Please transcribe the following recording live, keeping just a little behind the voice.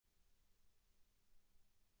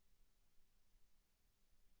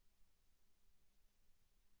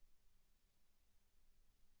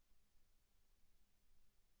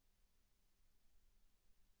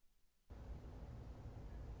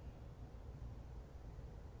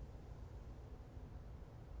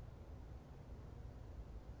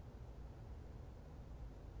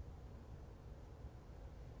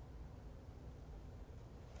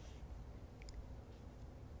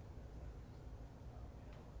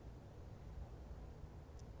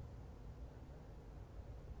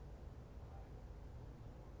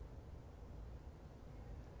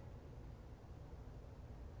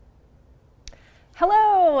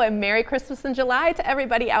and Merry Christmas in July to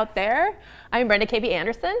everybody out there. I'm Brenda KB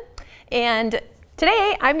Anderson, and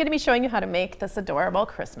today I'm going to be showing you how to make this adorable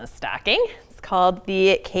Christmas stocking. It's called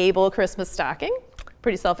the cable Christmas stocking.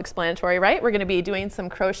 Pretty self-explanatory, right? We're going to be doing some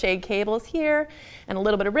crocheted cables here and a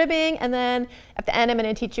little bit of ribbing, and then at the end I'm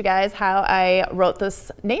going to teach you guys how I wrote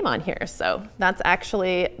this name on here. So that's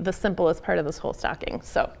actually the simplest part of this whole stocking.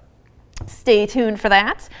 So stay tuned for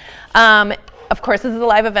that. Of course, this is a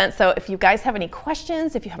live event, so if you guys have any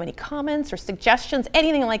questions, if you have any comments or suggestions,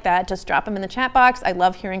 anything like that, just drop them in the chat box. I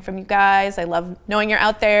love hearing from you guys. I love knowing you're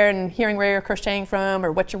out there and hearing where you're crocheting from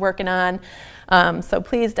or what you're working on. So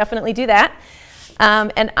please definitely do that.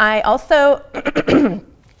 And I also,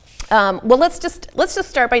 well, let's just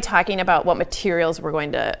start by talking about what materials we're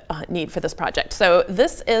going to need for this project. So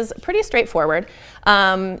this is pretty straightforward.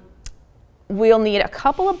 We'll need a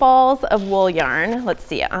couple of balls of wool yarn. Let's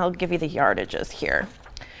see, I'll give you the yardages here.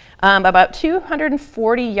 About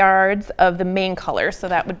 240 yards of the main color, so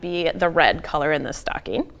that would be the red color in this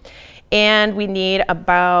stocking. And we need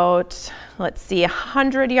about, let's see,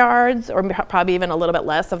 100 yards, or probably even a little bit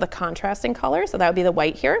less, of the contrasting color, so that would be the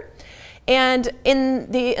white here. And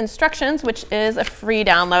in the instructions, which is a free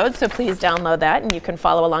download, so please download that, and you can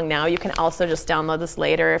follow along now. You can also just download this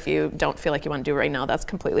later if you don't feel like you want to do it right now. That's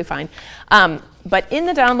completely fine. But in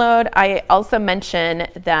the download, I also mention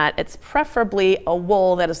that it's preferably a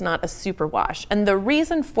wool that is not a superwash. And the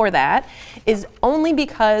reason for that is only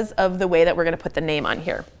because of the way that we're going to put the name on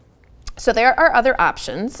here. So there are other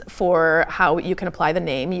options for how you can apply the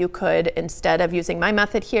name. You could, instead of using my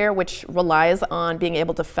method here, which relies on being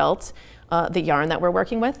able to felt the yarn that we're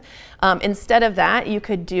working with, instead of that, you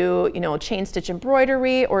could do, chain stitch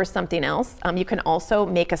embroidery or something else. You can also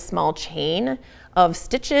make a small chain of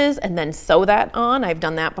stitches and then sew that on. I've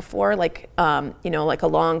done that before, like like a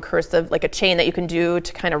long cursive, like a chain that you can do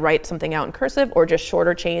to kind of write something out in cursive, or just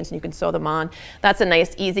shorter chains and you can sew them on. That's a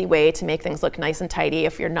nice, easy way to make things look nice and tidy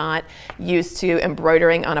if you're not used to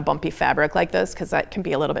embroidering on a bumpy fabric like this, because that can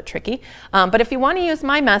be a little bit tricky. But if you want to use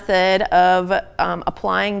my method of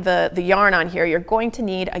applying the yarn on here, you're going to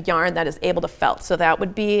need a yarn that is able to felt. So that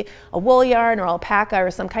would be a wool yarn or alpaca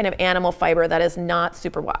or some kind of animal fiber that is not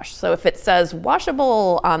superwash. So if it says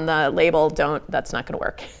washable on the label, that's not going to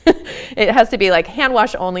work. It has to be like hand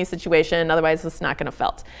wash only situation, otherwise it's not going to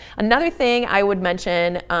felt. Another thing I would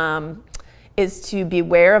mention is to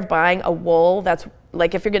beware of buying a wool that's,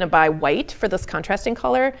 like, if you're going to buy white for this contrasting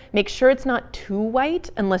color, make sure it's not too white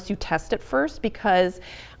unless you test it first, because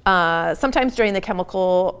sometimes during the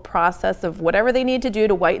chemical process of whatever they need to do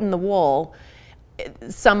to whiten the wool,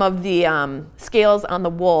 some of the scales on the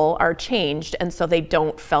wool are changed, and so they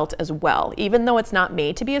don't felt as well. Even though it's not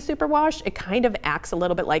made to be a superwash, it kind of acts a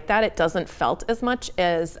little bit like that. It doesn't felt as much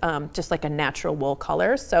as just like a natural wool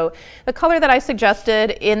color. So the color that I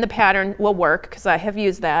suggested in the pattern will work, because I have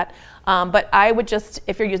used that. But I would just,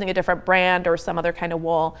 if you're using a different brand or some other kind of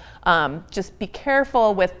wool, just be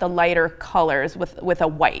careful with the lighter colors with a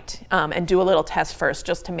white, and do a little test first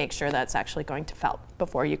just to make sure that's actually going to felt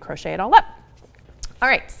before you crochet it all up. All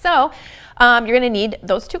right, so you're going to need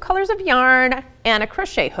those two colors of yarn and a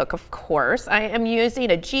crochet hook, of course. I am using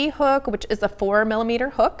a G hook, which is a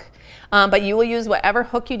 4mm hook, but you will use whatever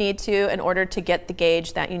hook you need to in order to get the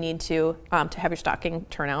gauge that you need to have your stocking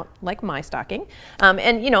turn out like my stocking.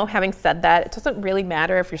 And having said that, it doesn't really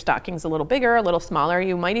matter if your stocking's a little bigger, a little smaller.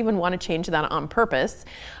 You might even want to change that on purpose.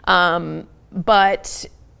 But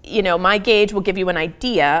my gauge will give you an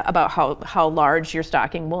idea about how large your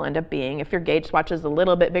stocking will end up being. If your gauge swatch is a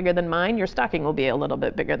little bit bigger than mine, your stocking will be a little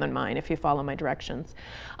bit bigger than mine if you follow my directions.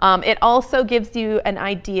 It also gives you an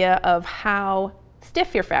idea of how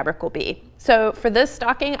stiff your fabric will be. So for this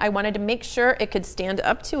stocking, I wanted to make sure it could stand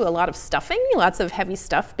up to a lot of stuffing, lots of heavy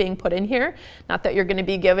stuff being put in here. Not that you're going to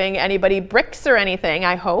be giving anybody bricks or anything,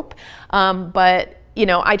 I hope, but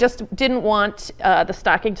I just didn't want the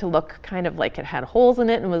stocking to look kind of like it had holes in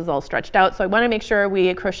it and was all stretched out. So I want to make sure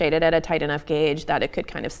we crocheted at a tight enough gauge that it could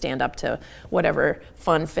kind of stand up to whatever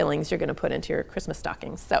fun fillings you're going to put into your Christmas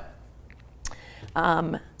stockings. So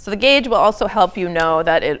the gauge will also help you know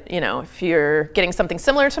that if you're getting something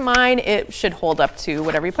similar to mine, it should hold up to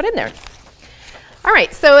whatever you put in there. All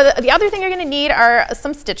right, so the other thing you're going to need are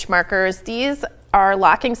some stitch markers. These are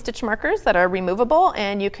locking stitch markers that are removable,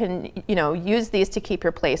 and you can use these to keep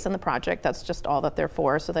your place in the project. That's just all that they're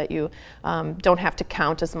for, so that you don't have to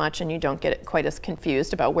count as much and you don't get quite as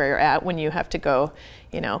confused about where you're at when you have to go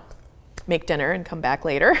make dinner and come back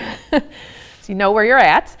later. So you know where you're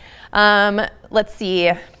at. Let's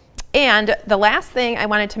see. And the last thing I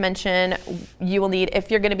wanted to mention, you will need, if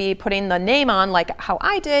you're going to be putting the name on like how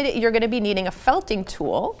I did, you're going to be needing a felting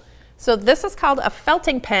tool. So this is called a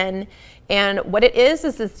felting pen, and what it is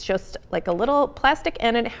it's just like a little plastic,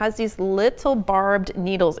 and it has these little barbed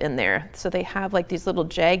needles in there. So they have like these little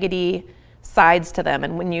jaggedy sides to them,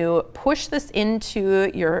 and when you push this into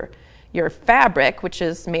your fabric, which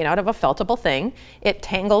is made out of a feltable thing, it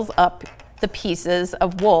tangles up the pieces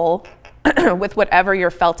of wool with whatever you're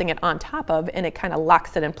felting it on top of, and it kind of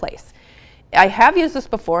locks it in place. I have used this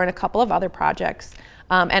before in a couple of other projects,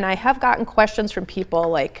 and I have gotten questions from people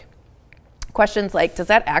like, does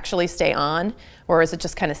that actually stay on, or is it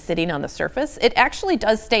just kind of sitting on the surface? It actually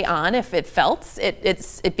does stay on if it felts.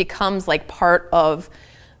 It becomes like part of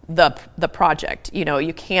the project. You know,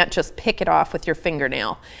 you can't just pick it off with your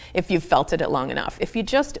fingernail if you've felted it long enough. If you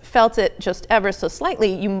just felt it just ever so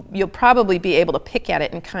slightly, you'll probably be able to pick at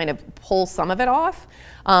it and kind of pull some of it off.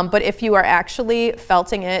 But if you are actually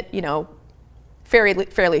felting it, you know,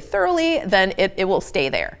 fairly thoroughly, then it will stay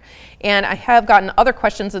there. And I have gotten other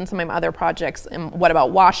questions in some of my other projects. What about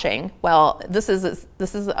washing? Well, this is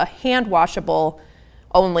a hand washable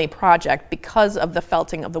only project because of the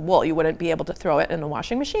felting of the wool. You wouldn't be able to throw it in the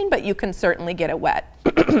washing machine, but you can certainly get it wet.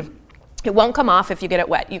 It won't come off if you get it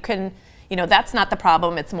wet. You can, you know, that's not the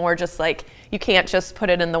problem. It's more just like you can't just put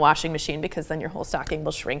it in the washing machine because then your whole stocking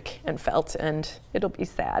will shrink and felt and it'll be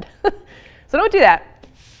sad. So don't do that.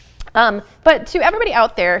 But to everybody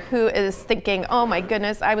out there who is thinking, oh my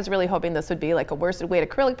goodness, I was really hoping this would be like a worsted weight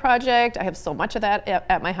acrylic project. I have so much of that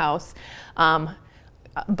at my house.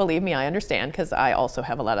 Believe me, I understand, because I also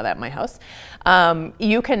have a lot of that in my house.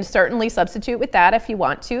 You can certainly substitute with that if you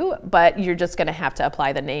want to, but you're just going to have to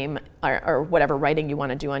apply the name or whatever writing you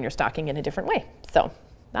want to do on your stocking in a different way. So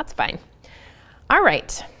that's fine. All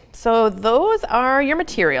right, so those are your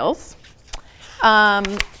materials.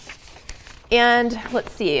 And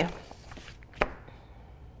let's see.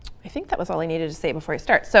 I think that was all I needed to say before I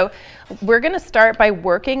start. So we're going to start by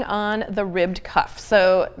working on the ribbed cuff.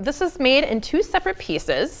 So this is made in two separate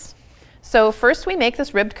pieces. So first we make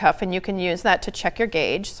this ribbed cuff, and you can use that to check your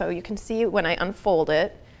gauge. So you can see when I unfold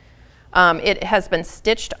it, it has been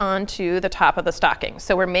stitched onto the top of the stocking.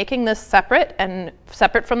 So we're making this separate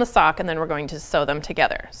from the sock, and then we're going to sew them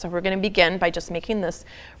together. So we're going to begin by just making this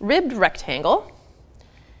ribbed rectangle.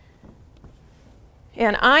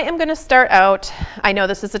 And I am going to start out, I know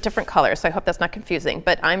this is a different color, so I hope that's not confusing,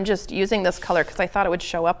 but I'm just using this color because I thought it would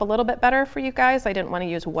show up a little bit better for you guys. I didn't want to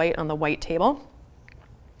use white on the white table.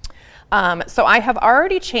 So I have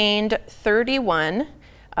already chained 31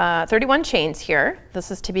 chains here. This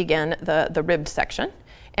is to begin the ribbed section.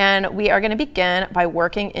 And we are going to begin by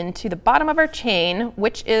working into the bottom of our chain,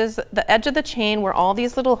 which is the edge of the chain where all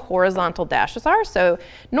these little horizontal dashes are. So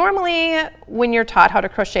normally when you're taught how to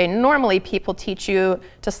crochet, normally people teach you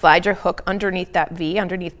to slide your hook underneath that V,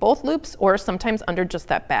 underneath both loops, or sometimes under just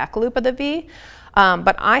that back loop of the V.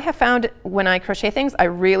 But I have found when I crochet things, I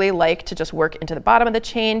really like to just work into the bottom of the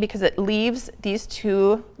chain because it leaves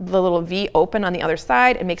the little V open on the other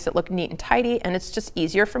side. It makes it look neat and tidy, and it's just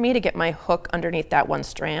easier for me to get my hook underneath that one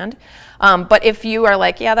strand. But if you are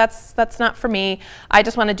like, yeah, that's not for me, I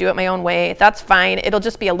just want to do it my own way, that's fine. It'll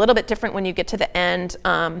just be a little bit different when you get to the end.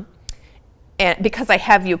 And because I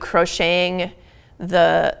have you crocheting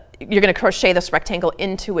you're going to crochet this rectangle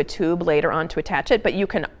into a tube later on to attach it, but you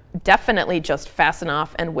can definitely just fasten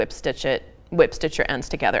off and whip stitch your ends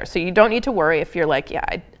together. So you don't need to worry if you're like, yeah,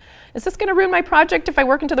 is this going to ruin my project if I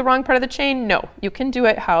work into the wrong part of the chain? No, you can do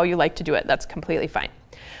it how you like to do it. That's completely fine.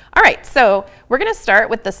 All right, so we're going to start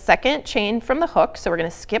with the second chain from the hook. So we're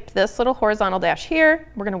going to skip this little horizontal dash here.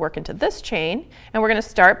 We're going to work into this chain, and we're going to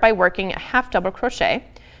start by working a half double crochet.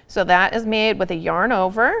 So that is made with a yarn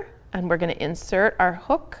over, and we're going to insert our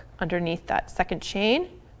hook underneath that second chain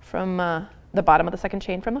from the bottom of the second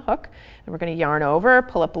chain from the hook. And we're going to yarn over,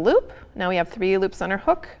 pull up a loop. Now we have 3 loops on our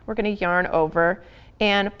hook. We're going to yarn over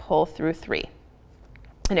and pull through 3.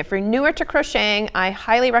 And if you're newer to crocheting, I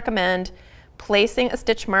highly recommend placing a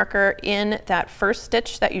stitch marker in that first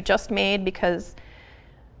stitch that you just made, because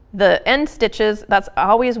the end stitches, that's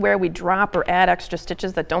always where we drop or add extra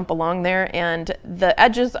stitches that don't belong there, and the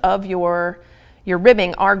edges of your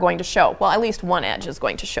ribbing are going to show. Well, at least one edge is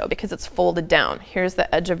going to show because it's folded down. Here's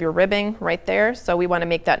the edge of your ribbing right there, so we want to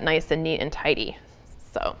make that nice and neat and tidy.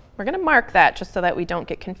 So we're going to mark that just so that we don't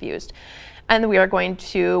get confused. And we are going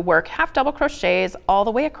to work half double crochets all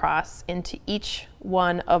the way across into each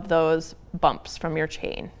one of those bumps from your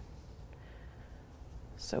chain.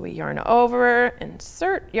 So we yarn over,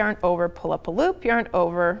 insert, yarn over, pull up a loop, yarn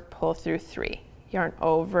over, pull through 3. Yarn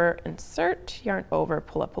over, insert, yarn over,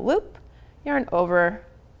 pull up a loop, yarn over,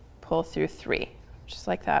 pull through 3, just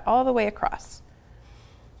like that all the way across.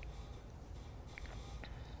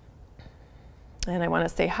 And I want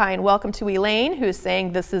to say hi and welcome to Elaine, who's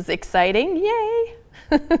saying this is exciting. Yay!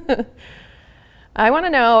 I want to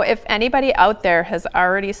know if anybody out there has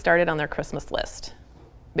already started on their Christmas list,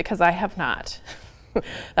 because I have not.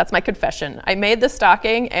 That's my confession. I made this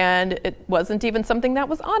stocking and it wasn't even something that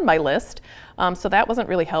was on my list, so that wasn't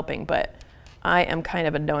really helping, but I am kind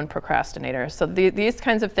of a known procrastinator. So these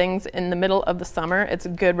kinds of things in the middle of the summer, it's a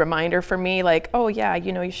good reminder for me, like, oh yeah,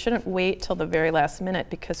 you know, you shouldn't wait till the very last minute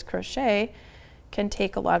because crochet can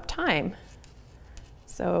take a lot of time.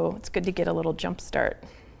 So it's good to get a little jump start.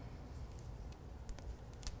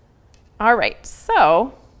 All right,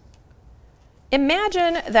 so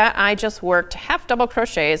imagine that I just worked half double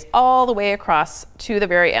crochets all the way across to the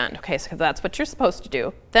very end. Okay, so that's what you're supposed to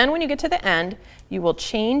do. Then when you get to the end, you will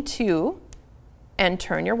chain 2 and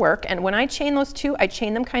turn your work. And when I chain those 2, I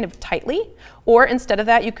chain them kind of tightly, or instead of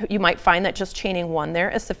that, you might find that just chaining 1 there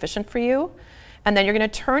is sufficient for you. And then you're going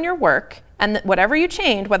to turn your work, and whatever you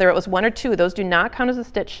chained, whether it was 1 or 2, those do not count as a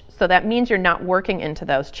stitch, so that means you're not working into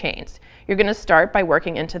those chains. You're going to start by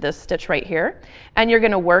working into this stitch right here, and you're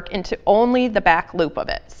going to work into only the back loop of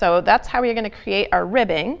it. So that's how you're going to create our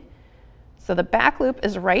ribbing. So the back loop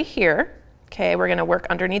is right here. Okay, we're going to work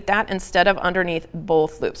underneath that instead of underneath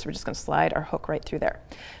both loops. We're just going to slide our hook right through there.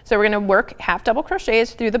 So we're going to work half double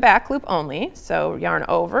crochets through the back loop only. So yarn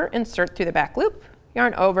over, insert through the back loop,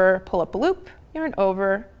 yarn over, pull up a loop, yarn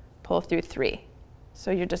over, pull through 3.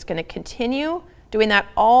 So you're just going to continue doing that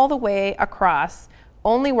all the way across,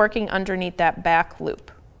 only working underneath that back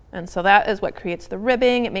loop. And so that is what creates the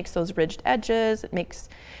ribbing. It makes those ridged edges. It makes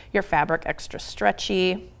your fabric extra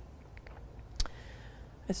stretchy.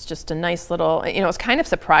 It's just a nice little, you know, it's kind of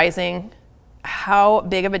surprising how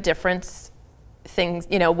big of a difference things,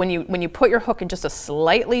 you know, when you put your hook in just a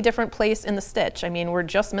slightly different place in the stitch. I mean, we're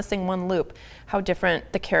just missing 1 loop, how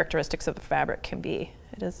different the characteristics of the fabric can be.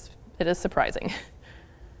 It is surprising.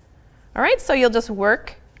 All right, so you'll just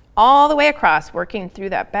work all the way across, working through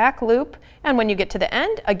that back loop. And when you get to the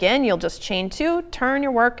end, again, you'll just chain 2, turn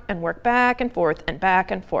your work, and work back and forth,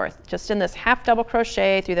 just in this half double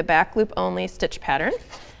crochet through the back loop only stitch pattern.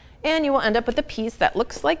 And you will end up with a piece that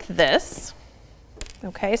looks like this.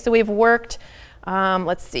 Okay, so we've worked,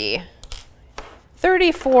 let's see,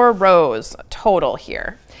 34 rows total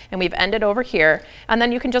here. And we've ended over here, and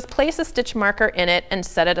then you can just place a stitch marker in it and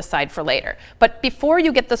set it aside for later. But before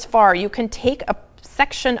you get this far, you can take a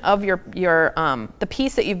section of the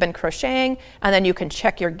piece that you've been crocheting, and then you can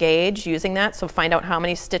check your gauge using that. So find out how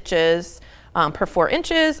many stitches per 4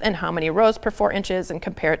 inches and how many rows per 4 inches, and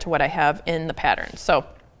compare it to what I have in the pattern. So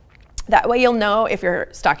that way you'll know if your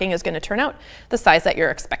stocking is going to turn out the size that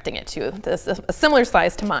you're expecting it to. This is a similar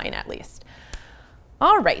size to mine, at least.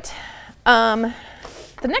 All right.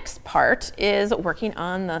 The next part is working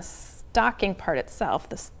on the stocking part itself,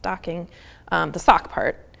 the sock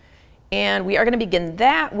part. And we are going to begin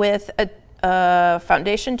that with a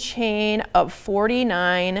foundation chain of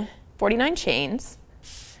 49 chains.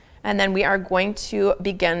 And then we are going to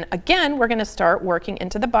begin, again, we're going to start working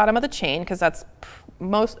into the bottom of the chain, because that's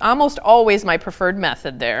almost always my preferred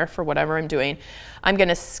method there for whatever I'm doing. I'm going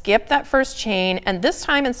to skip that first chain, and this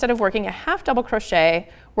time, instead of working a half double crochet,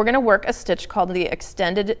 we're going to work a stitch called the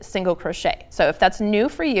extended single crochet. So if that's new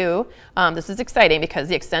for you, this is exciting, because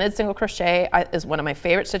the extended single crochet is one of my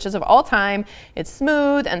favorite stitches of all time. It's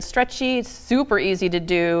smooth and stretchy, it's super easy to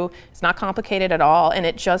do, it's not complicated at all, and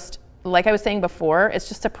it just, like I was saying before, it's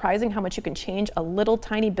just surprising how much you can change a little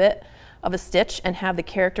tiny bit of a stitch and have the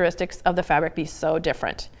characteristics of the fabric be so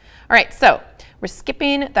different. All right, so we're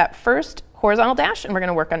skipping that first horizontal dash, and we're going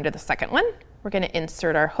to work under the second one. We're going to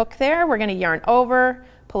insert our hook there. We're going to yarn over,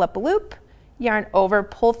 pull up a loop, yarn over,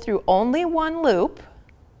 pull through only 1 loop,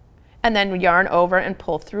 and then yarn over and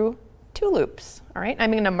pull through 2 loops. All right,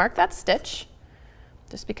 I'm going to mark that stitch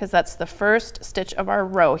just because that's the first stitch of our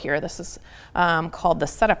row here. This is called the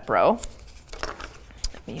setup row.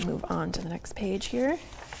 Let me move on to the next page here.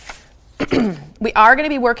 We are going to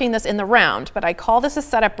be working this in the round, but I call this a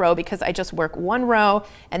setup row because I just work 1 row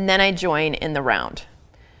and then I join in the round.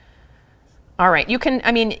 All right, you can,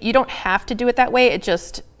 I mean, you don't have to do it that way. It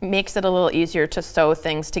just makes it a little easier to sew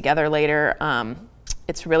things together later.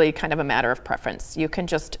 It's really kind of a matter of preference. You can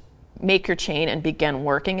just make your chain and begin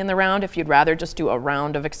working in the round. If you'd rather just do a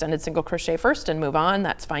round of extended single crochet first and move on,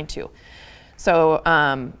 that's fine too. So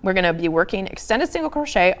we're going to be working extended single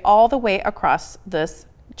crochet all the way across this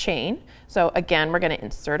chain. So again, we're going to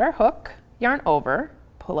insert our hook, yarn over,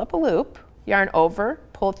 pull up a loop, yarn over,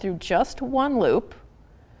 pull through just 1 loop,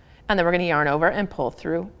 and then we're going to yarn over and pull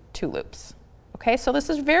through 2 loops. Okay, so this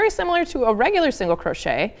is very similar to a regular single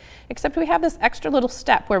crochet, except we have this extra little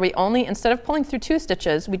step where we only, instead of pulling through 2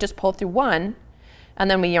 stitches, we just pull through 1, and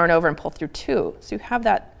then we yarn over and pull through 2. So you have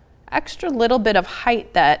that extra little bit of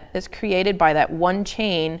height that is created by that one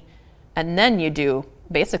chain, and then you do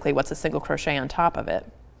basically what's a single crochet on top of it.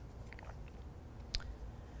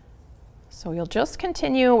 So you'll just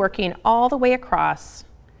continue working all the way across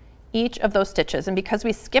each of those stitches, and because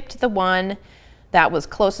we skipped the one that was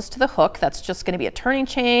closest to the hook, that's just going to be a turning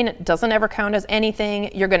chain. It doesn't ever count as anything.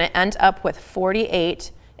 You're going to end up with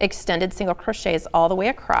 48 extended single crochets all the way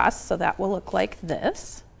across, so that will look like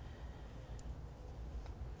this.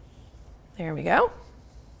 There we go.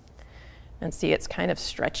 And see, it's kind of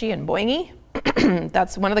stretchy and boingy.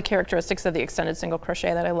 That's one of the characteristics of the extended single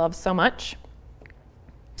crochet that I love so much.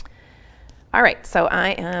 All right, so I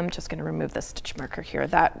am just going to remove the stitch marker here.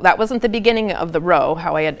 That wasn't the beginning of the row,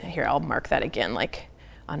 how I had, here, I'll mark that again like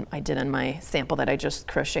I did in my sample that I just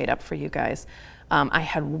crocheted up for you guys. I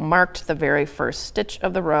had marked the very first stitch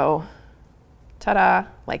of the row, ta-da,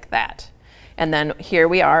 like that. And then here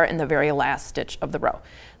we are in the very last stitch of the row.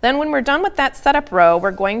 Then when we're done with that setup row,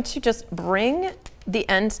 we're going to just bring the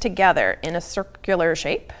ends together in a circular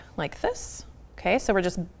shape like this. Okay, so we're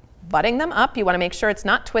just butting them up. You want to make sure it's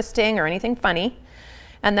not twisting or anything funny.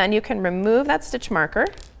 And then you can remove that stitch marker,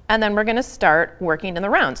 and then we're going to start working in the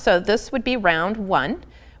round. So this would be round 1.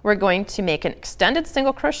 We're going to make an extended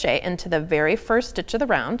single crochet into the very first stitch of the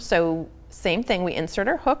round. So same thing, we insert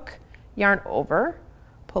our hook, yarn over,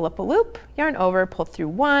 pull up a loop, yarn over, pull through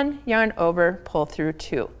 1, yarn over, pull through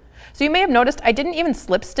 2. So you may have noticed I didn't even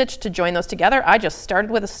slip stitch to join those together. I just started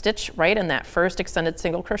with a stitch right in that first extended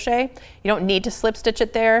single crochet. You don't need to slip stitch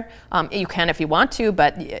it there. You can if you want to,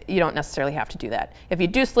 but you don't necessarily have to do that. If you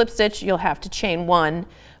do slip stitch, you'll have to chain 1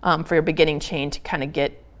 for your beginning chain to kind of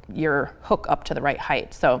get your hook up to the right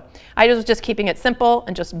height. So I was just keeping it simple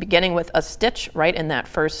and just beginning with a stitch right in that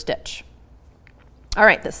first stitch. All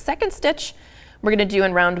right, the second stitch we're going to do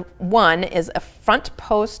in round 1 is a front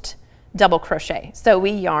post double crochet. So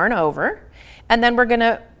we yarn over, and then we're going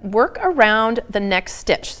to work around the next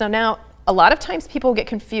stitch. So now a lot of times people get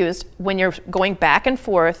confused when you're going back and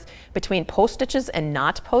forth between post stitches and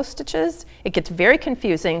not post stitches. It gets very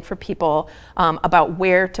confusing for people about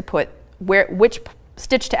where to put, which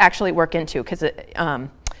stitch to actually work into, because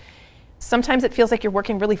sometimes it feels like you're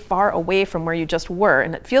working really far away from where you just were,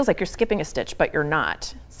 and it feels like you're skipping a stitch, but you're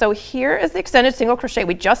not. So here is the extended single crochet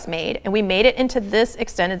we just made, and we made it into this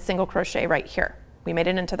extended single crochet right here. We made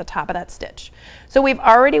it into the top of that stitch. So we've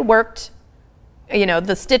already worked, you know,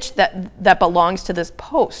 the stitch that belongs to this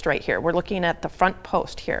post right here. We're looking at the front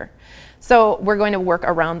post here. So we're going to work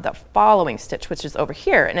around the following stitch, which is over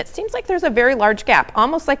here. And it seems like there's a very large gap,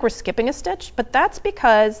 almost like we're skipping a stitch, but that's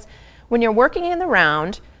because when you're working in the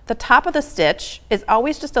round, the top of the stitch is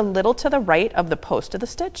always just a little to the right of the post of the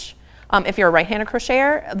stitch. If you're a right-handed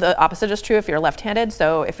crocheter, the opposite is true if you're left-handed.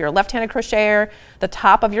 So if you're a left-handed crocheter, the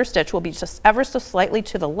top of your stitch will be just ever so slightly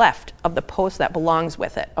to the left of the post that belongs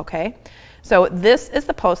with it, okay? So this is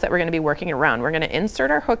the post that we're going to be working around. We're going to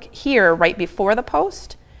insert our hook here right before the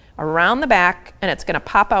post, around the back, and it's going to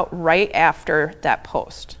pop out right after that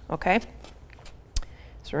post, okay?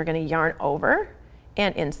 So we're going to yarn over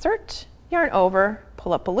and insert, yarn over,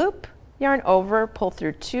 pull up a loop, yarn over, pull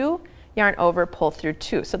through 2, yarn over, pull through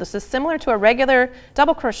 2. So this is similar to a regular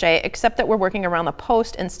double crochet, except that we're working around the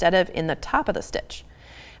post instead of in the top of the stitch.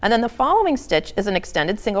 And then the following stitch is an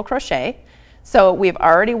extended single crochet. So we've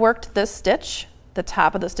already worked this stitch. The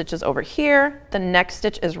top of the stitch is over here. The next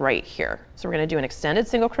stitch is right here. So we're going to do an extended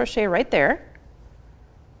single crochet right there.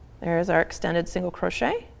 There's our extended single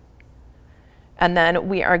crochet. And then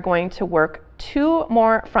we are going to work 2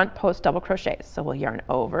 more front post double crochets. So we'll yarn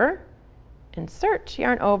over, insert,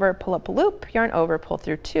 yarn over, pull up a loop, yarn over, pull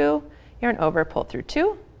through 2, yarn over, pull through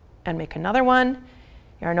 2, and make another one.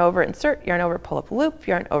 Yarn over, insert, yarn over, pull up a loop,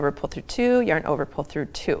 yarn over, pull through 2, yarn over, pull through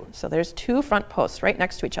 2. So there's 2 front posts right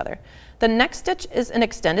next to each other. The next stitch is an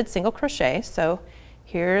extended single crochet. So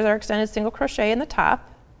here's our extended single crochet in the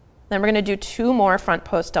top. Then we're going to do 2 more front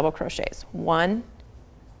post double crochets. 1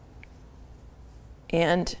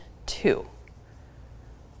 and 2.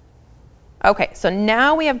 Okay, so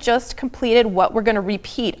now we have just completed what we're going to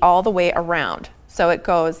repeat all the way around. So it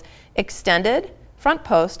goes extended, front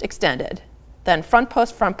post, extended, then front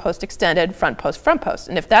post, extended, front post, front post.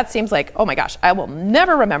 And if that seems like, oh my gosh, I will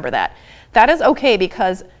never remember that, that is okay,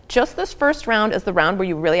 because just this first round is the round where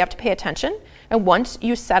you really have to pay attention. And once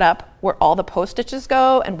you set up where all the post stitches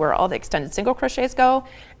go and where all the extended single crochets go,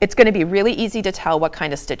 it's going to be really easy to tell what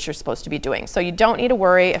kind of stitch you're supposed to be doing. So you don't need to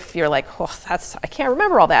worry if you're like, oh, I can't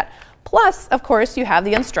remember all that. Plus, of course, you have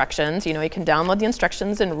the instructions. You know, you can download the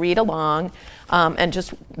instructions and read along, and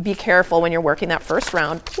just be careful when you're working that first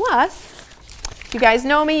round. Plus, If you guys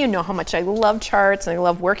know me, you know how much I love charts and I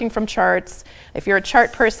love working from charts. If you're a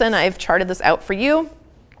chart person, I've charted this out for you.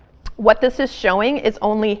 What this is showing is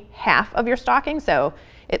only half of your stocking. So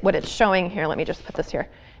what it's showing here, let me just put this here.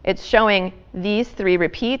 It's showing these 3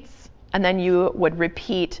 repeats, and then you would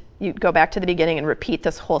repeat, you'd go back to the beginning and repeat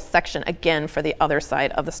this whole section again for the other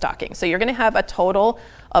side of the stocking. So you're gonna have a total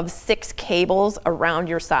of 6 cables around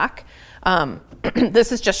your sock.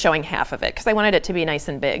 This is just showing half of it because I wanted it to be nice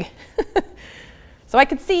and big. So I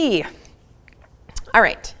could see. All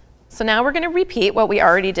right, so now we're gonna repeat what we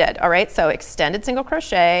already did. All right, so extended single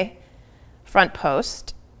crochet, front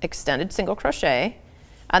post, extended single crochet,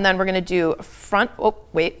 and then we're gonna do front, oh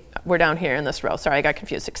wait, we're down here in this row. Sorry, I got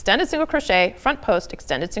confused. Extended single crochet, front post,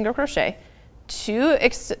 extended single crochet, 2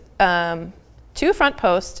 front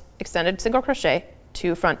post, extended single crochet,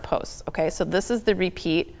 2 front posts. Okay, so this is the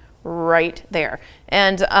repeat right there.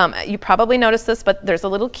 And you probably noticed this, but there's a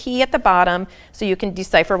little key at the bottom so you can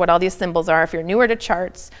decipher what all these symbols are. If you're newer to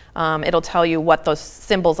charts, it'll tell you what those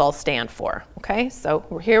symbols all stand for. Okay,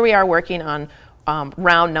 so here we are working on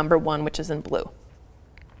round number 1, which is in blue.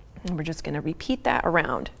 And we're just going to repeat that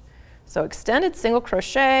around. So extended single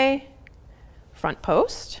crochet, front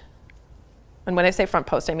post. And when I say front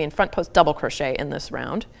post, I mean front post double crochet in this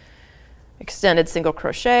round. Extended single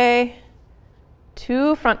crochet,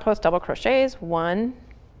 2 front post double crochets, 1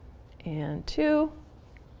 and 2.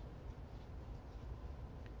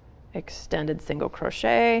 Extended single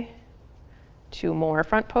crochet, 2 more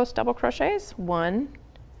front post double crochets, 1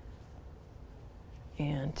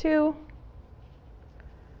 and 2.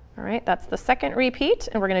 All right, that's the second repeat,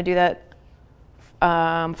 and we're going to do that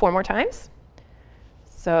 4 more times.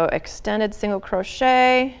 So extended single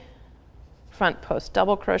crochet, front post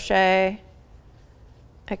double crochet,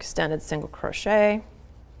 extended single crochet,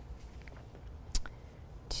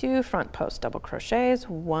 2 front post double crochets,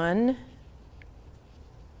 1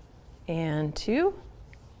 and 2,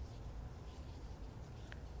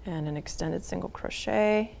 and an extended single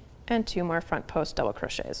crochet, and 2 more front post double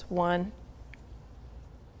crochets, 1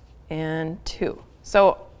 and 2.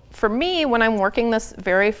 So for me, when I'm working this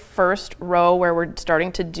very first row where we're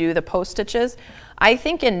starting to do the post stitches, I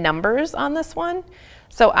think in numbers on this one.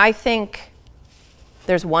 So I think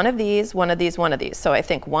there's 1 of these, 1 of these, 1 of these. So I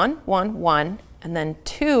think 1, 1, 1, and then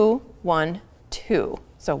 2, 1, 2.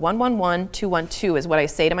 So 1, 1, 1, 2, 1, 2 is what I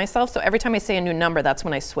say to myself. So every time I say a new number, that's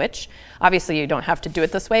when I switch. Obviously, you don't have to do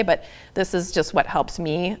it this way, but this is just what helps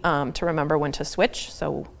me to remember when to switch.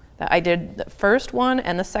 So I did the first one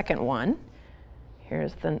and the second one.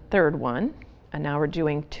 Here's the third one. And now we're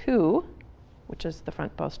doing 2, which is the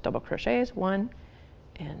front post double crochets, 1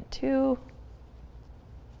 and 2.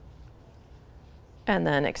 And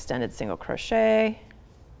then extended single crochet,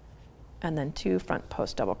 and then 2 front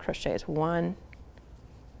post double crochets, 1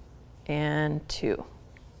 and 2.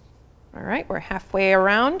 All right, we're halfway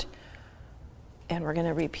around, and we're going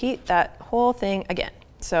to repeat that whole thing again.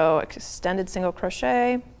 So extended single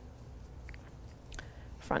crochet,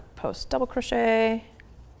 front post double crochet,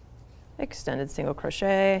 extended single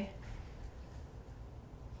crochet,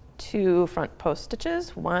 2 front post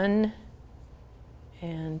stitches, 1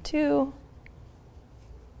 and 2,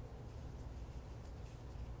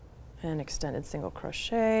 and extended single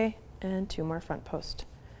crochet, and 2 more front post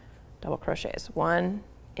double crochets, 1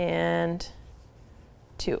 and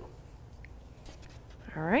 2.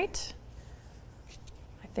 All right,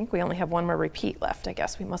 I think we only have 1 more repeat left. I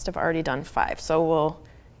guess we must have already done 5, so we'll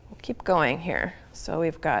keep going here. So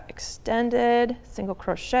we've got extended single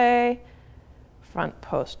crochet, front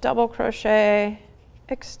post double crochet,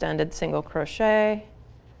 extended single crochet,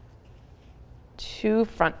 2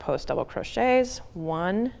 front post double crochets,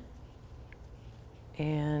 1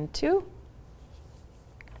 and 2,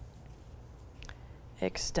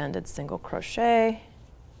 extended single crochet,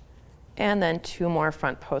 and then 2 more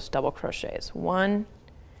front post double crochets, 1,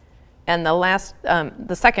 and the last,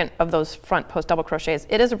 the second of those front post double crochets,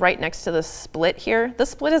 it is right next to the split here. The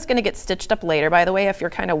split is going to get stitched up later, by the way. If you're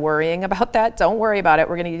kind of worrying about that, don't worry about it.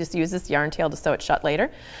 We're going to just use this yarn tail to sew it shut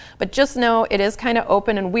later. But just know it is kind of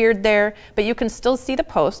open and weird there, but you can still see the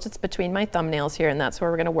post. It's between my thumbnails here, and that's where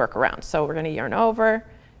we're going to work around. So we're going to yarn over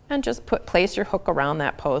and just place your hook around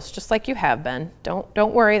that post just like you have been.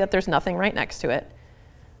 Don't worry that there's nothing right next to it.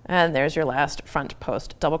 And there's your last front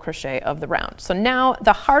post double crochet of the round. So now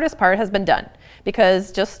the hardest part has been done,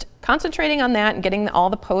 because just concentrating on that and getting all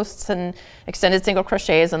the posts and extended single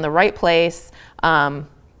crochets in the right place,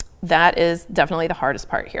 that is definitely the hardest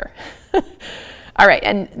part here. All right,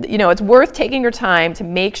 and you know, it's worth taking your time to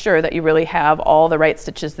make sure that you really have all the right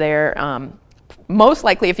stitches there. most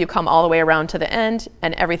likely if you come all the way around to the end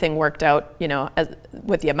and everything worked out, you know,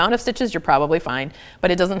 with the amount of stitches, you're probably fine,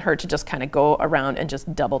 but it doesn't hurt to just kind of go around and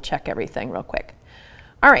just double check everything real quick.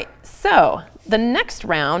 All right, so the next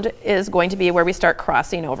round is going to be where we start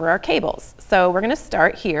crossing over our cables. So we're going to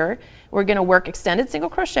start here. We're going to work extended single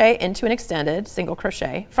crochet into an extended single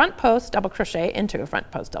crochet, front post double crochet into a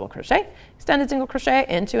front post double crochet, extended single crochet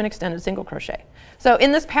into an extended single crochet. So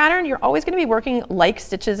in this pattern, you're always going to be working like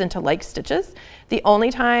stitches into like stitches. The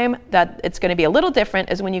only time that it's going to be a little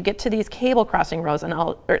different is when you get to these cable crossing rows, and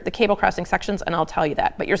or the cable crossing sections, and I'll tell you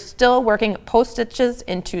that. But you're still working post stitches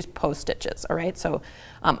into post stitches, all right? So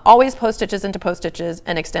always post stitches into post stitches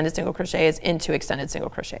and extended single crochets into extended single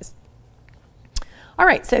crochets. All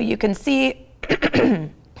right, so you can see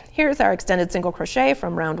here's our extended single crochet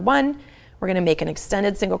from round 1. We're going to make an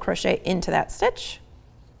extended single crochet into that stitch.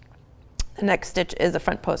 The next stitch is a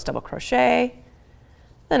front post double crochet.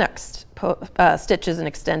 The next stitch is an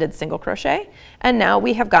extended single crochet. And now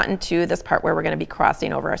we have gotten to this part where we're going to be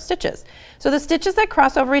crossing over our stitches. So the stitches that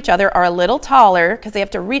cross over each other are a little taller because they have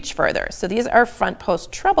to reach further. So these are front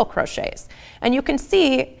post treble crochets. And you can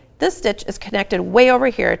see this stitch is connected way over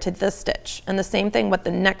here to this stitch, and the same thing with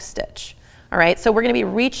the next stitch. All right, so we're going to be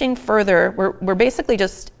reaching further. We're basically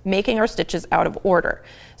just making our stitches out of order.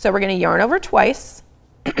 So we're going to yarn over twice.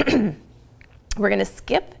 We're going to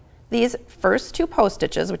skip these first 2 post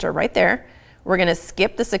stitches, which are right there. We're going to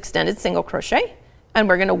skip this extended single crochet, and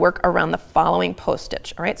we're going to work around the following post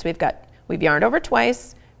stitch. All right, so we've yarned over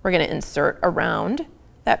twice. We're going to insert around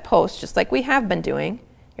that post just like we have been doing.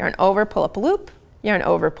 Yarn over, pull up a loop. Yarn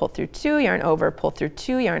over, pull through 2, yarn over, pull through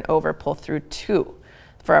 2, yarn over, pull through 2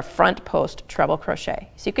 for a front post treble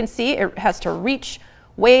crochet. So you can see it has to reach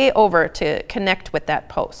way over to connect with that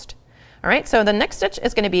post. All right, so the next stitch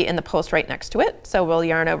is going to be in the post right next to it. So we'll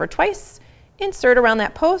yarn over twice, insert around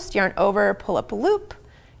that post, yarn over, pull up a loop,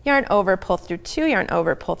 yarn over, pull through 2, yarn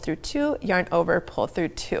over, pull through 2, yarn over, pull through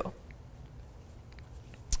 2.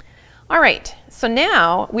 All right, so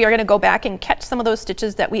now we are going to go back and catch some of those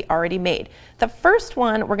stitches that we already made. The first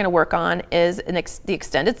one we're going to work on is the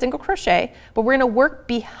extended single crochet, but we're going to work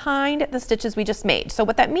behind the stitches we just made. So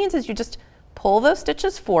what that means is you just pull those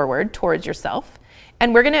stitches forward towards yourself, and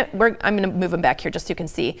I'm going to move them back here just so you can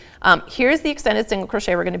see. Here's the extended single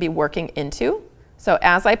crochet we're going to be working into. So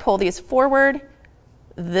as I pull these forward,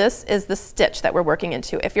 this is the stitch that we're working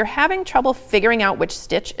into. If you're having trouble figuring out which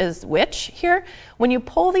stitch is which here, when you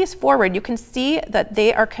pull these forward, you can see that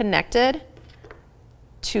they are connected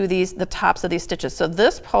to the tops of these stitches. So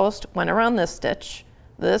this post went around this stitch,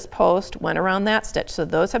 this post went around that stitch. So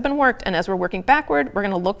those have been worked, and as we're working backward, we're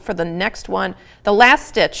going to look for the next one, the last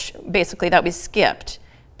stitch basically that we skipped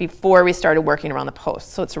before we started working around the post.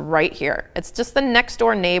 So it's right here. It's just the next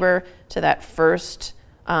door neighbor to that first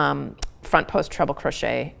front post treble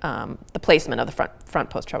crochet, the placement of the front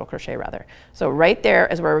post treble crochet rather. So right there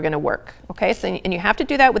is where we're going to work. Okay, so and you have to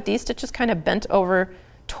do that with these stitches kind of bent over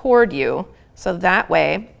toward you, so that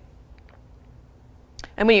way.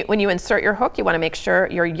 And when you insert your hook, you want to make sure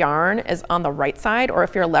your yarn is on the right side, or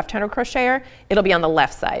if you're a left-handed crocheter, it'll be on the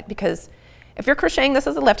left side, because if you're crocheting this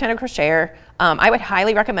as a left-handed crocheter, I would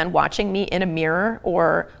highly recommend watching me in a mirror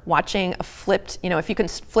or watching a flipped, you know, if you can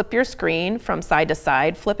flip your screen from side to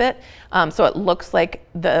side, flip it, so it looks like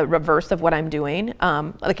the reverse of what I'm doing.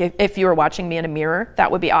 Like if you were watching me in a mirror,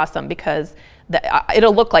 that would be awesome, because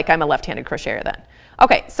it'll look like I'm a left-handed crocheter then.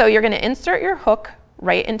 Okay, so you're going to insert your hook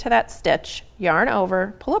right into that stitch, yarn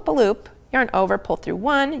over, pull up a loop, yarn over, pull through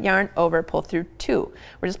 1, yarn over, pull through 2.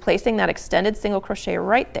 We're just placing that extended single crochet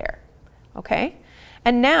right there. Okay,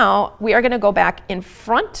 and now we are going to go back in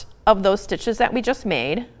front of those stitches that we just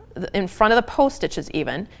made, in front of the post stitches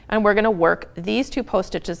even, and we're going to work these 2 post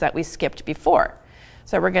stitches that we skipped before.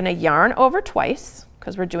 So we're going to yarn over twice,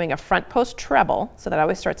 because we're doing a front post treble, so that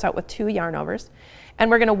always starts out with 2 yarn overs, and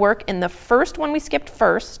we're going to work in the first one we skipped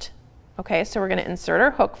first. Okay, so we're going to insert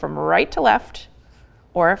our hook from right to left,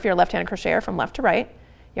 or if you're a left-handed crocheter, from left to right,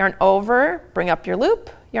 yarn over, bring up your loop,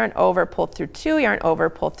 yarn over, pull through 2, yarn over,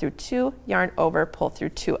 pull through 2, yarn over, pull through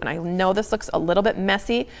 2. And I know this looks a little bit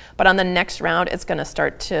messy, but on the next round, it's going to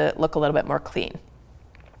start to look a little bit more clean.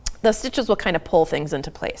 The stitches will kind of pull things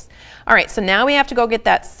into place. All right, so now we have to go get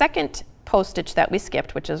that second post stitch that we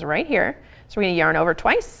skipped, which is right here. So we're going to yarn over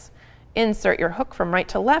twice, insert your hook from right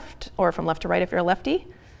to left, or from left to right if you're a lefty,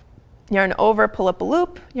 yarn over, pull up a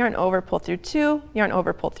loop, yarn over, pull through 2, yarn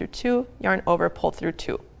over, pull through 2, yarn over, pull through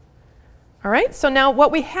 2. All right, so now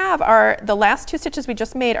what we have are the last 2 stitches we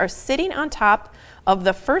just made are sitting on top of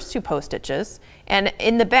the first 2 post stitches, and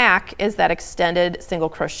in the back is that extended single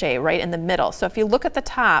crochet right in the middle. So if you look at the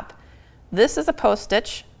top, This is a post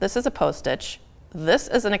stitch, this is a post stitch, this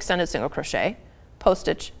is an extended single crochet, post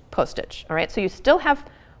stitch, post stitch. All right, so you still have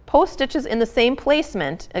post stitches in the same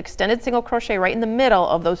placement, extended single crochet right in the middle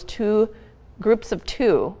of those two groups of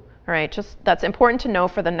two. All right, just that's important to know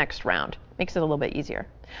for the next round. Makes it a little bit easier.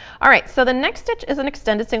 All right, so the next stitch is an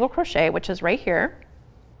extended single crochet, which is right here.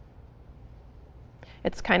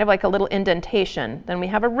 It's kind of like a little indentation. Then we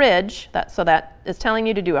have a ridge, so that is telling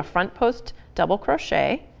you to do a front post double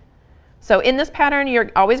crochet. So in this pattern,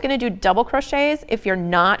 you're always going to do double crochets if you're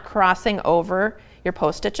not crossing over your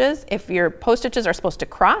post stitches. If your post stitches are supposed to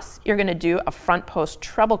cross, you're going to do a front post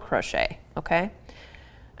treble crochet, okay?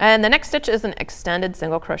 And the next stitch is an extended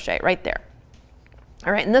single crochet right there.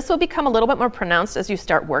 All right, and this will become a little bit more pronounced as you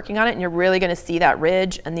start working on it, and you're really going to see that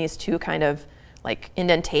ridge and these two kind of like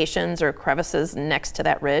indentations or crevices next to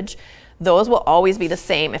that ridge. Those will always be the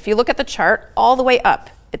same. If you look at the chart all the way up,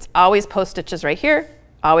 it's always post stitches right here,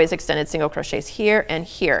 always extended single crochets here and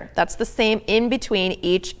here. That's the same in between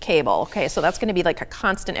each cable. Okay, so that's going to be like a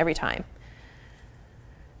constant every time.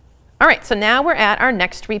 All right, so now we're at our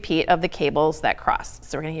next repeat of the cables that cross.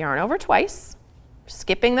 So we're going to yarn over twice,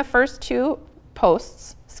 skipping the first two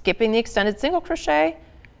posts, skipping the extended single crochet,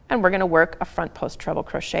 and we're going to work a front post treble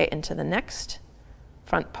crochet into the next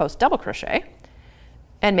front post double crochet,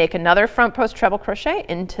 and make another front post treble crochet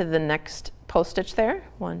into the next post stitch there.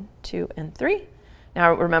 1, 2, and 3.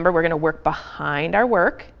 Now remember, we're going to work behind our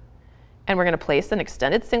work, and we're going to place an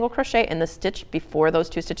extended single crochet in the stitch before those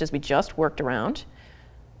two stitches we just worked around.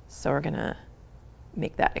 So we're going to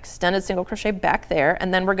make that extended single crochet back there,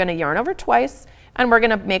 and then we're going to yarn over twice, and we're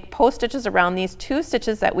going to make post stitches around these two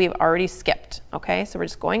stitches that we've already skipped. Okay, so we're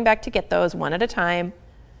just going back to get those one at a time,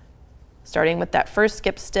 starting with that first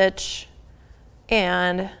skip stitch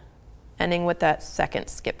and ending with that second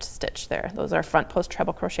skipped stitch there. Those are front post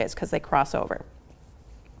treble crochets because they cross over.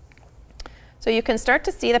 So you can start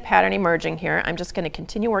to see the pattern emerging here. I'm just going to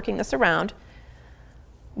continue working this around.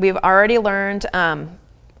 We've already learned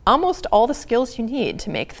almost all the skills you need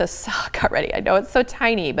to make this sock already. I know it's so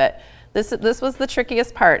tiny, but this was the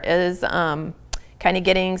trickiest part, is kind of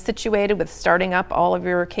getting situated with starting up all of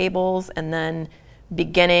your cables and then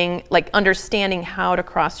beginning, like understanding how to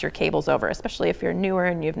cross your cables over, especially if you're newer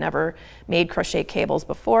and you've never made crochet cables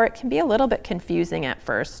before. It can be a little bit confusing at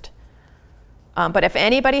first. But if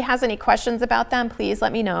anybody has any questions about them, please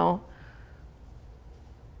let me know.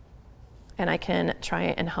 And I can try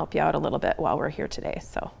and help you out a little bit while we're here today.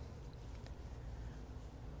 So,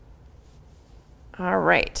 all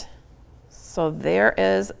right. So there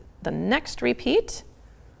is the next repeat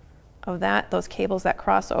of those cables that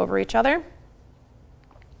cross over each other.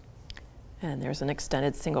 And there's an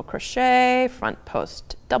extended single crochet, front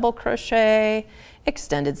post double crochet,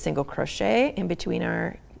 extended single crochet in between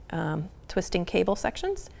our twisting cable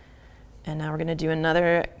sections. And now we're going to do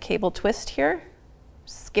another cable twist here,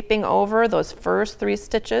 skipping over those first 3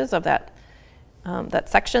 stitches of that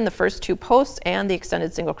section, the first 2 posts and the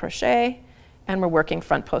extended single crochet, and we're working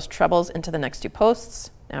front post trebles into the next 2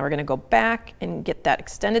 posts. Now we're going to go back and get that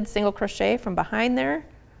extended single crochet from behind there.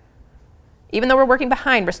 Even though we're working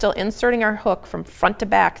behind, we're still inserting our hook from front to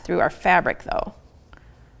back through our fabric though.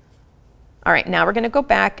 All right, now we're going to go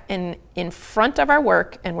back and in front of our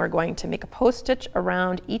work, and we're going to make a post stitch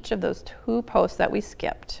around each of those 2 posts that we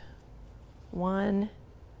skipped. 1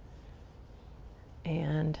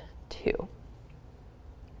 and 2.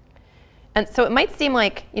 And so it might seem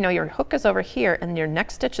like, you know, your hook is over here and your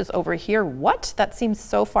next stitch is over here. What? That seems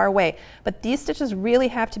so far away. But these stitches really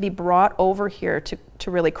have to be brought over here to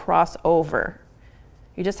really cross over.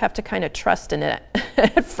 You just have to kind of trust in it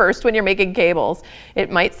at first when you're making cables. It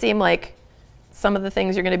might seem like some of the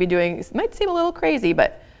things you're going to be doing might seem a little crazy,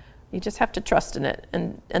 but you just have to trust in it,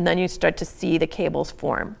 and then you start to see the cables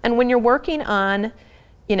form. And when you're working on,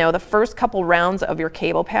 you know, the first couple rounds of your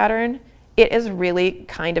cable pattern, it is really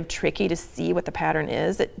kind of tricky to see what the pattern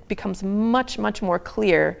is. It becomes much, much more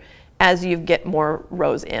clear as you get more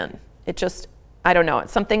rows in. It just, I don't know,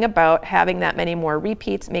 it's something about having that many more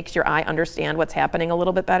repeats makes your eye understand what's happening a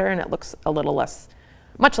little bit better, and it looks a little less,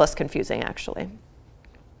 much less confusing actually.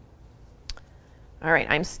 All right,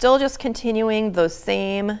 I'm still just continuing those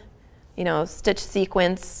same, you know, stitch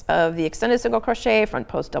sequence of the extended single crochet, front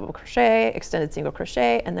post double crochet, extended single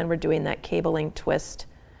crochet, and then we're doing that cabling twist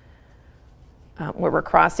where we're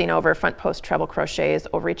crossing over front post treble crochets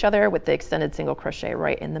over each other with the extended single crochet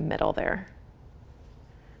right in the middle there.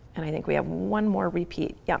 And I think we have one more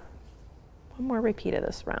repeat. Yep, one more repeat of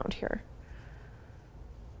this round here.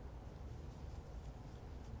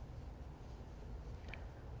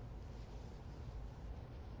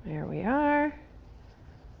 There we are.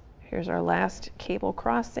 Here's our last cable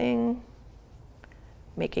crossing.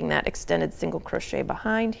 making that extended single crochet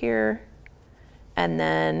behind here, and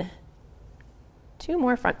then 2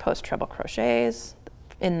 more front post treble crochets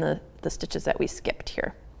in the stitches that we skipped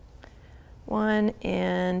here. 1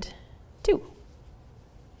 and 2.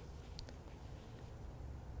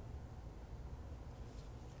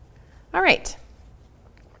 All right,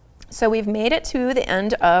 so we've made it to the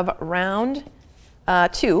end of round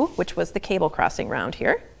 2, which was the cable crossing round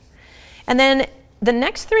here. And then the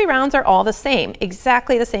next 3 rounds are all the same,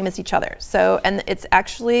 exactly the same as each other. So, and it's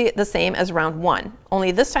actually the same as round 1,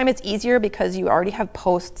 only this time it's easier because you already have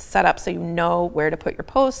posts set up so you know where to put your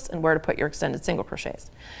posts and where to put your extended single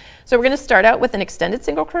crochets. So we're going to start out with an extended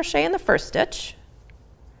single crochet in the first stitch,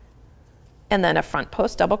 and then a front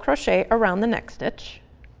post double crochet around the next stitch,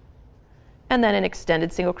 and then an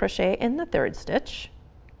extended single crochet in the third stitch.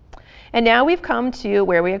 And now we've come to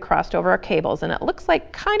where we had crossed over our cables, and it looks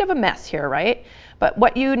like kind of a mess here, right? But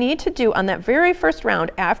what you need to do on that very first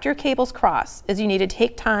round after your cables cross is you need to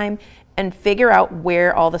take time and figure out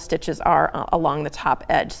where all the stitches are along the top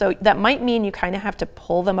edge. So that might mean you kind of have to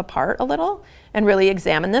pull them apart a little and really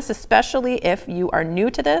examine this, especially if you are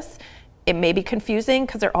new to this. It may be confusing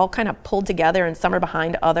because they're all kind of pulled together and some are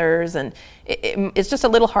behind others, and it's just a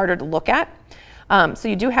little harder to look at. So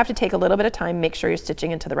you do have to take a little bit of time, make sure you're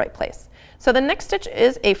stitching into the right place. So the next stitch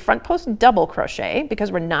is a front post double crochet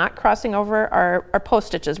because we're not crossing over our post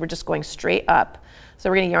stitches, we're just going straight up. So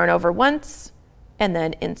we're going to yarn over once and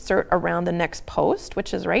then insert around the next post,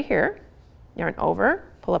 which is right here. Yarn over,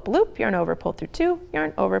 pull up a loop, yarn over, pull through 2,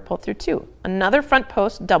 yarn over, pull through 2. Another front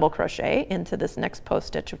post double crochet into this next post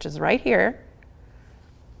stitch, which is right here.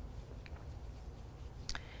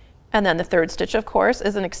 And then the third stitch, of course,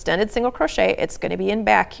 is an extended single crochet. It's going to be in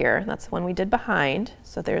back here. That's the one we did behind.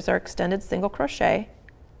 So there's our extended single crochet.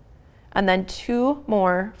 And then 2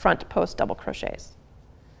 more front post double crochets.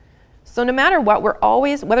 So no matter what, we're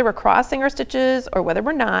always, whether we're crossing our stitches or whether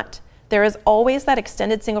we're not, there is always that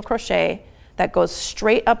extended single crochet that goes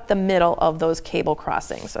straight up the middle of those cable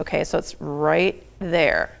crossings. Okay, so it's right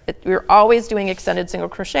there. We're always doing extended single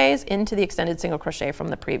crochets into the extended single crochet from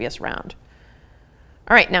the previous round.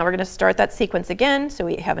 All right, now we're going to start that sequence again. So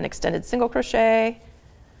we have an extended single crochet,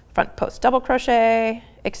 front post double crochet,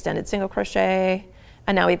 extended single crochet,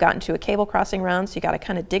 and now we've gotten to a cable crossing round, so you got to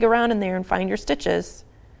kind of dig around in there and find your stitches.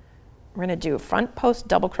 We're going to do front post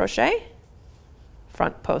double crochet,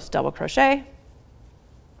 front post double crochet,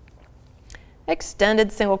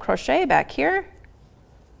 extended single crochet back here,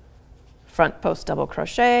 front post double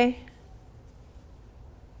crochet,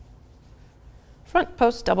 front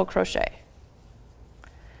post double crochet.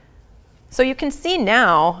 So you can see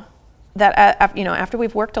now that after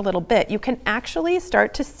we've worked a little bit, you can actually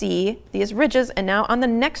start to see these ridges, and now on the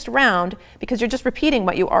next round, because you're just repeating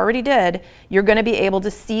what you already did, you're going to be able to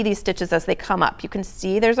see these stitches as they come up. You can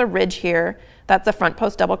see there's a ridge here. That's a front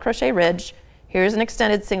post double crochet ridge. Here's an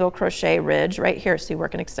extended single crochet ridge right here. So you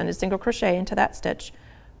work an extended single crochet into that stitch.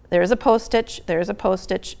 There's a post stitch, there's a post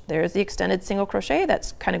stitch, there's the extended single crochet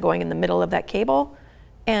that's kind of going in the middle of that cable,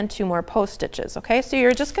 and 2 more post stitches. Okay, so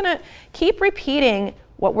you're just going to keep repeating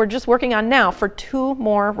what we're just working on now for 2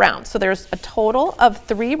 more rounds. So there's a total of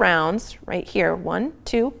 3 rounds right here, 1,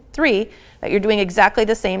 2, 3, that you're doing exactly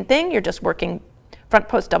the same thing. You're just working front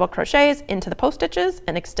post double crochets into the post stitches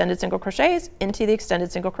and extended single crochets into the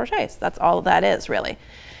extended single crochets. That's all that is really.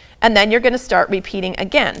 And then you're going to start repeating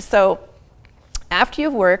again. So after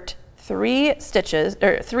you've worked 3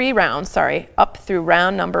 rounds, up through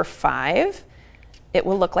round number 5, it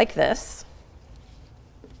will look like this.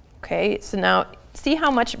 Okay, so now see how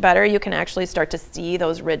much better you can actually start to see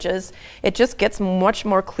those ridges. It just gets much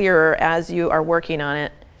more clearer as you are working on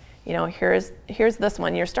it. You know, here's this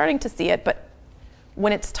one. You're starting to see it, but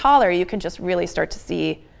when it's taller, you can just really start to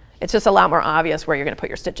see. It's just a lot more obvious where you're going to put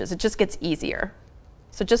your stitches. It just gets easier.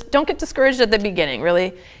 So just don't get discouraged at the beginning,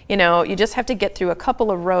 really. You know, you just have to get through a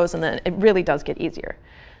couple of rows and then it really does get easier.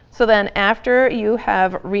 So then after you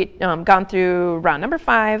have gone through round number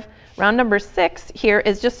 5, round number 6 here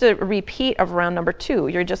is just a repeat of round number 2.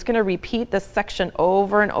 You're just going to repeat this section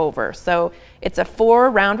over and over. So it's a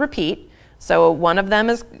 4-round repeat. So 1 of them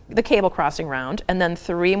is the cable crossing round, and then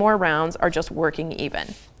 3 more rounds are just working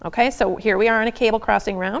even. Okay, so here we are in a cable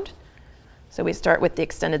crossing round. So we start with the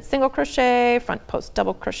extended single crochet, front post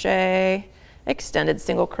double crochet, extended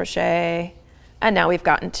single crochet, and now we've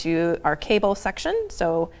gotten to our cable section.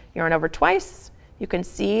 So yarn over twice. You can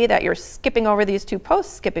see that you're skipping over these 2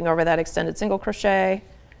 posts, skipping over that extended single crochet,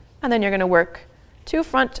 and then you're going to work 2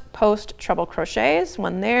 front post treble crochets,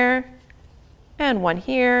 1 there and 1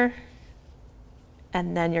 here,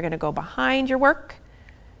 and then you're going to go behind your work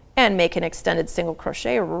and make an extended single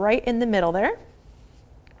crochet right in the middle there.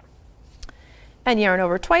 and yarn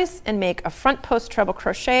over twice and make a front post treble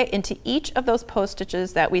crochet into each of those post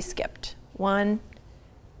stitches that we skipped. 1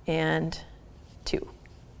 and 2.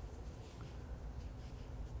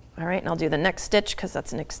 All right, and I'll do the next stitch because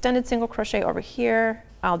that's an extended single crochet over here.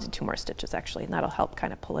 I'll do 2 more stitches actually, and that'll help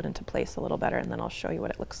kind of pull it into place a little better, and then I'll show you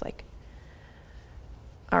what it looks like.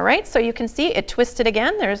 All right, so you can see it twisted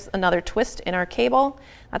again. There's another twist in our cable.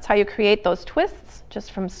 That's how you create those twists,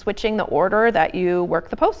 just from switching the order that you work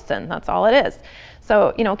the posts in. That's all it is.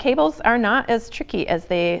 So, you know, cables are not as tricky as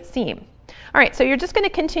they seem. All right, so you're just going to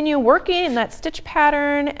continue working in that stitch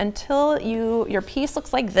pattern until your piece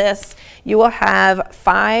looks like this. You will have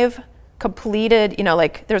 5 completed, you know,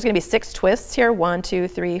 like there's going to be 6 twists here. 1, 2,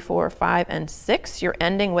 3, 4, 5, and 6. You're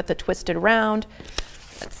ending with the twisted round.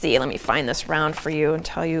 Let's see, let me find this round for you and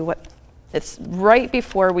tell you what, it's right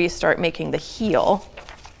before we start making the heel.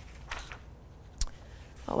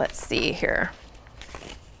 Well, let's see here.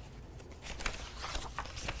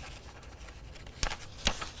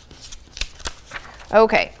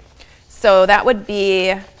 Okay, so that would be,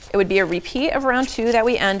 it would be a repeat of round 2 that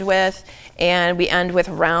we end with, and we end with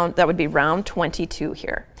that would be round 22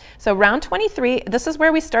 here. So round 23, this is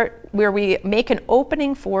where we start, where we make an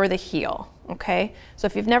opening for the heel. Okay, so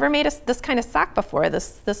if you've never made this kind of sock before,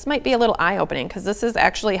 this might be a little eye-opening, because this is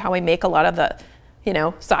actually how we make a lot of the, you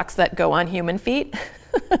know, socks that go on human feet.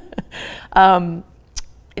 Not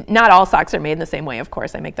all socks are made in the same way, of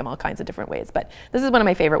course. I make them all kinds of different ways, but this is one of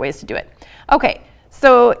my favorite ways to do it. Okay,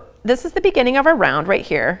 so this is the beginning of our round right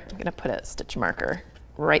here. I'm gonna put a stitch marker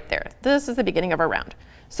right there. This is the beginning of our round.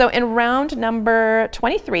 So in round number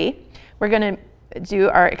 23, we're gonna do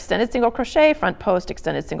our extended single crochet, front post,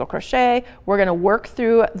 extended single crochet. We're going to work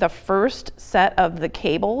through the first set of the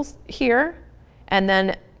cables here, and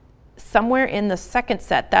then somewhere in the second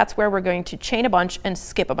set, that's where we're going to chain a bunch and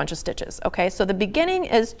skip a bunch of stitches. Okay, so the beginning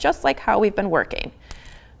is just like how we've been working.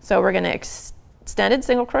 So we're going to extended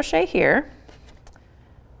single crochet here,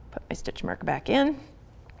 put my stitch mark back in,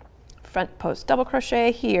 front post double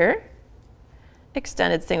crochet here,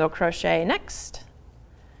 extended single crochet next,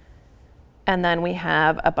 and then we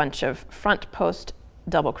have a bunch of front post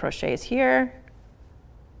double crochets here,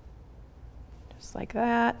 just like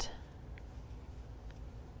that.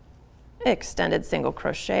 Extended single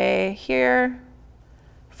crochet here,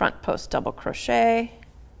 front post double crochet,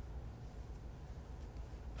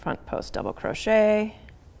 front post double crochet,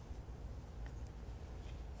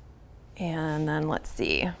 and then let's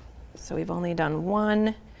see. So we've only done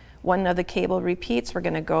one of the cable repeats. We're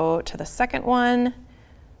going to go to the second one.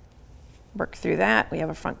 Work through that. We have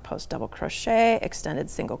a front post double crochet, extended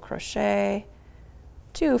single crochet,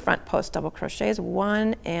 2 front post double crochets,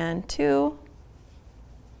 1 and 2,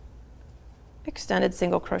 extended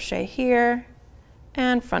single crochet here,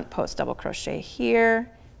 and front post double crochet here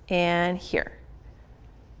and here.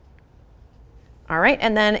 All right,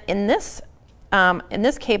 and then in this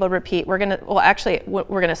cable repeat, we're gonna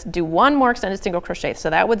do 1 more extended single crochet. So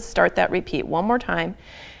that would start that repeat 1 more time,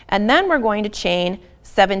 and then we're going to chain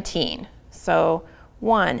 17. So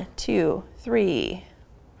 1, 2, 3,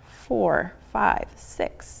 4, 5,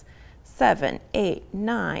 6, 7, 8,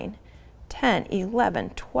 9, 10, 11,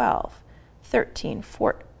 12, 13,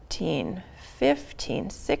 14, 15,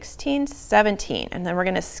 16, 17. And then we're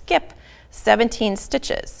going to skip 17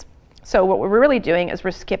 stitches. So what we're really doing is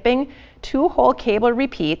we're skipping 2 whole cable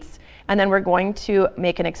repeats, and then we're going to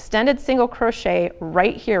make an extended single crochet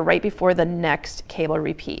right here, right before the next cable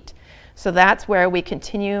repeat. So that's where we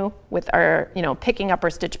continue with our, you know, picking up our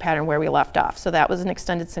stitch pattern where we left off. So that was an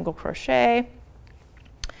extended single crochet,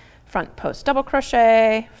 front post double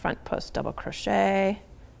crochet, front post double crochet,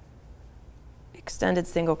 extended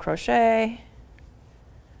single crochet,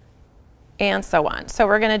 and so on. So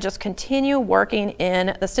we're going to just continue working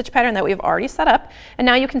in the stitch pattern that we've already set up. And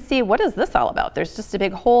now you can see, what is this all about? There's just a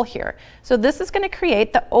big hole here. So this is going to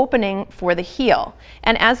create the opening for the heel.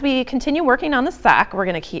 And as we continue working on the sock, we're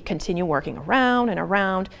going to continue working around and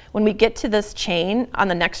around. When we get to this chain on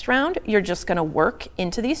the next round, you're just going to work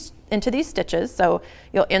into these stitches. So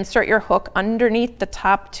you'll insert your hook underneath the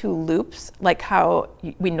top 2 loops, like how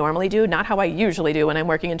we normally do, not how I usually do when I'm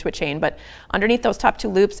working into a chain, but underneath those top 2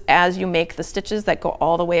 loops as you make the stitches that go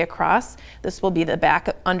all the way across. This will be the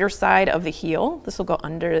back underside of the heel. This will go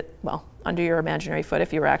under, well, under your imaginary foot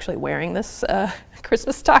if you were actually wearing this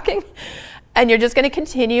Christmas stocking. And you're just going to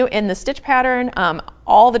continue in the stitch pattern.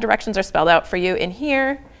 All the directions are spelled out for you in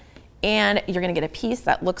here, and you're going to get a piece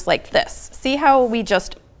that looks like this. See how we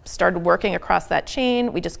just started working across that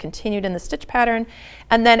chain? We just continued in the stitch pattern,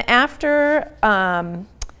 and then after,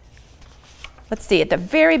 let's see, at the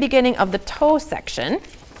very beginning of the toe section,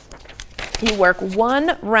 you work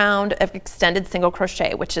one round of extended single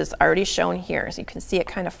crochet, which is already shown here. So you can see it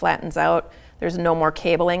kind of flattens out. There's no more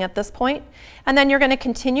cabling at this point. And then you're going to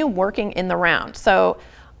continue working in the round. So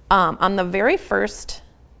on the very first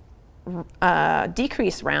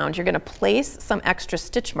decrease round, you're going to place some extra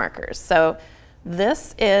stitch markers. So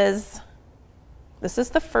this is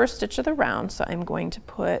the first stitch of the round. So I'm going to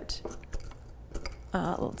put,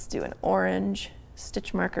 let's do an orange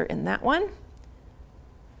stitch marker in that one.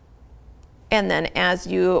 And then as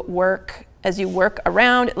you work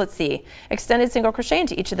around, let's see, extended single crochet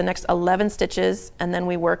into each of the next 11 stitches, and then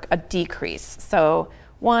we work a decrease. So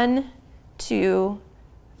 1, 2,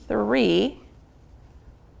 3,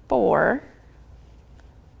 4,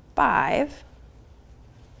 5,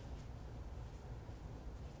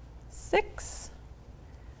 6,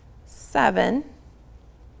 7,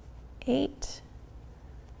 8,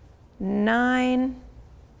 9,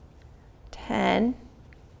 10,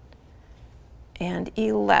 and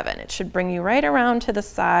 11. It should bring you right around to the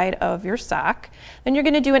side of your sock. Then you're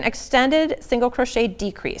going to do an extended single crochet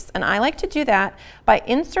decrease, and I like to do that by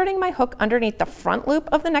inserting my hook underneath the front loop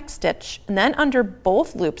of the next stitch and then under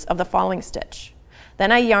both loops of the following stitch.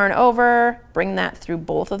 Then I yarn over, bring that through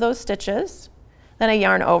both of those stitches. Then I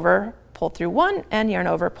yarn over, pull through one, and yarn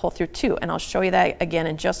over, pull through two, and I'll show you that again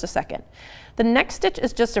in just a second. The next stitch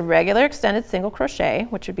is just a regular extended single crochet,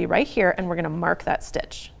 which would be right here, and we're going to mark that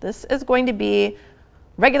stitch. This is going to be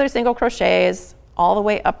regular single crochets all the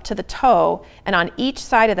way up to the toe, and on each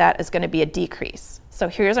side of that is going to be a decrease. So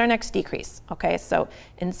here's our next decrease. Okay, so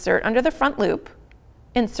insert under the front loop,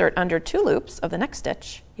 insert under two loops of the next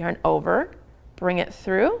stitch, yarn over, bring it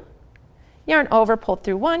through, yarn over, pull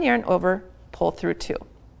through one, yarn over, pull through two.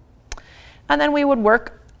 And then we would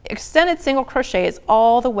work extended single crochets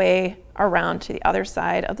all the way around to the other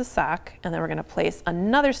side of the sock, and then we're going to place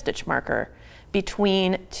another stitch marker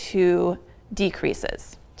between two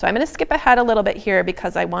decreases. So I'm going to skip ahead a little bit here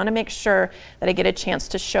because I want to make sure that I get a chance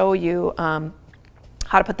to show you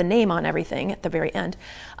how to put the name on everything at the very end.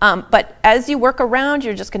 But as you work around,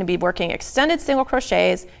 you're just going to be working extended single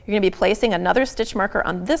crochets. You're going to be placing another stitch marker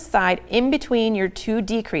on this side in between your two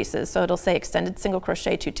decreases. So it'll say extended single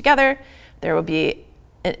crochet, two together. There will be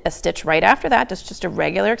a stitch right after that, just a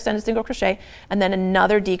regular extended single crochet, and then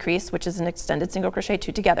another decrease, which is an extended single crochet,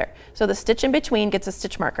 two together. So the stitch in between gets a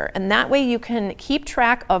stitch marker, and that way you can keep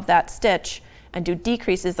track of that stitch and do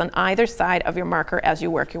decreases on either side of your marker as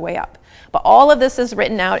you work your way up. But all of this is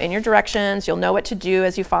written out in your directions. You'll know what to do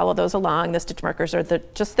as you follow those along. The stitch markers are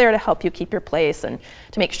just there to help you keep your place and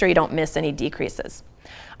to make sure you don't miss any decreases.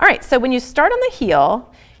 All right, so when you start on the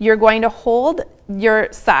heel, you're going to hold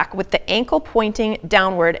your sock with the ankle pointing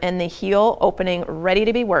downward and the heel opening ready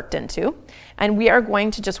to be worked into. And we are going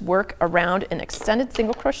to just work around an extended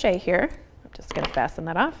single crochet here. I'm just going to fasten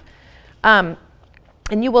that off.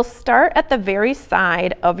 And you will start at the very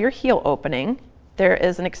side of your heel opening. There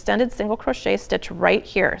is an extended single crochet stitch right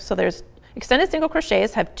here. So there's extended single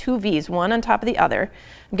crochets have two V's, one on top of the other.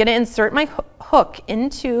 I'm going to insert my hook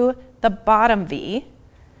into the bottom V,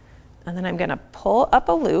 and then I'm going to pull up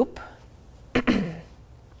a loop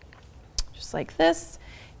just like this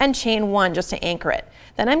and chain one just to anchor it.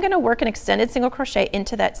 Then I'm going to work an extended single crochet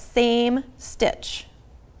into that same stitch.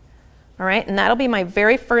 All right, and that'll be my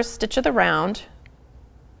very first stitch of the round,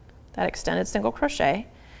 that extended single crochet,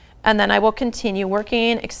 and then I will continue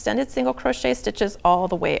working extended single crochet stitches all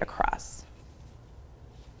the way across,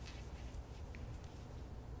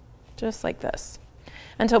 just like this,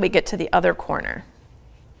 until we get to the other corner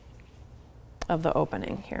of the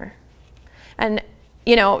opening here. And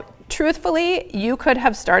you know, truthfully, you could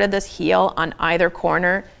have started this heel on either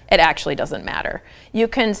corner. It actually doesn't matter. You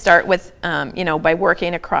can start with, you know, by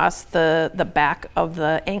working across the back of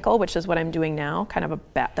the ankle, which is what I'm doing now, kind of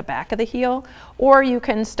the back of the heel, or you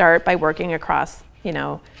can start by working across, you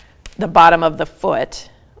know, the bottom of the foot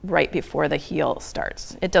right before the heel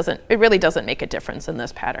starts. It really doesn't make a difference in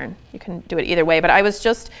this pattern. You can do it either way, but I was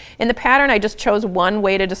just, in the pattern, I just chose one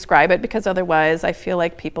way to describe it because otherwise I feel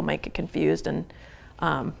like people might get confused, and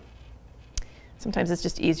sometimes it's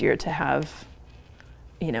just easier to have,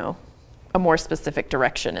 you know, a more specific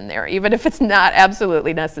direction in there, even if it's not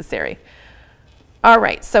absolutely necessary. All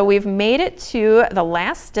right, so we've made it to the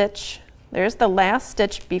last stitch. There's the last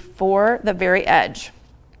stitch before the very edge,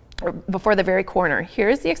 or before the very corner.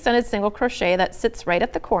 Here's the extended single crochet that sits right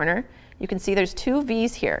at the corner. You can see there's two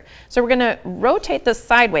V's here. So we're gonna rotate this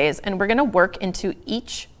sideways and we're gonna work into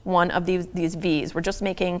each one of these V's. We're just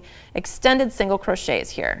making extended single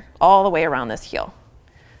crochets here, all the way around this heel.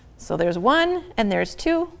 So there's one and there's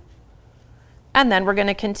two. And then we're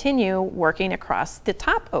gonna continue working across the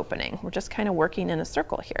top opening. We're just kind of working in a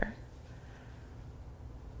circle here.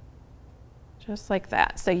 just like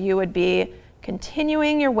that. So you would be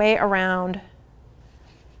continuing your way around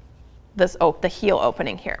this, the heel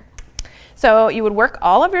opening here. So you would work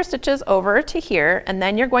all of your stitches over to here, and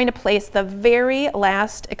then you're going to place the very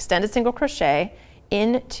last extended single crochet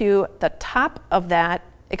into the top of that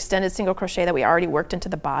extended single crochet that we already worked into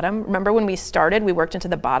the bottom. Remember when we started, we worked into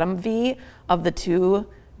the bottom V of the 2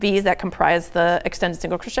 V's that comprise the extended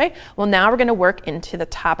single crochet? Well, now we're going to work into the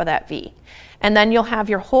top of that V. And then you'll have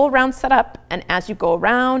your whole round set up, and as you go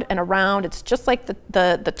around and around, it's just like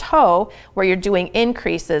the toe where you're doing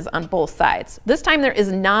increases on both sides. This time there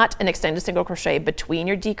is not an extended single crochet between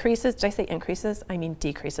your decreases. Did I say increases? I mean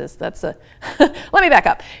decreases. That's a, let me back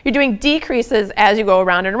up. You're doing decreases as you go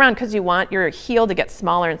around and around because you want your heel to get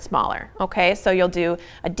smaller and smaller, okay? So you'll do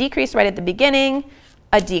a decrease right at the beginning,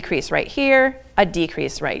 a decrease right here, a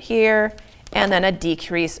decrease right here, and then a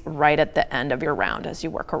decrease right at the end of your round as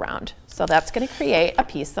you work around. So that's going to create a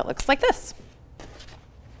piece that looks like this.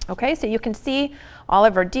 Okay, so you can see all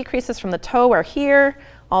of our decreases from the toe are here,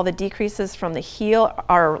 all the decreases from the heel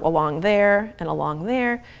are along there and along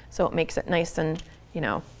there, so it makes it nice and, you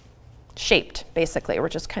know, shaped, basically. We're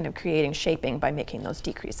just kind of creating shaping by making those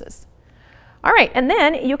decreases. All right, and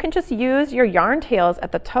then you can just use your yarn tails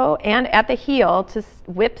at the toe and at the heel to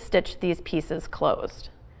whip stitch these pieces closed.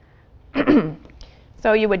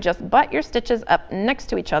 So you would just butt your stitches up next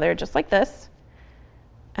to each other just like this,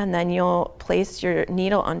 and then you'll place your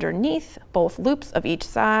needle underneath both loops of each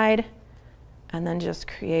side, and then just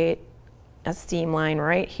create a seam line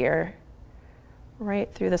right here,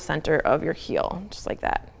 right through the center of your heel, just like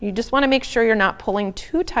that. You just want to make sure you're not pulling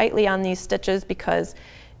too tightly on these stitches because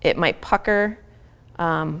it might pucker.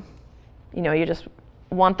 You know, you just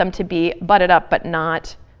want them to be butted up but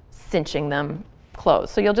not cinching them closed.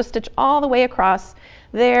 So you'll just stitch all the way across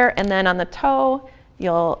there, and then on the toe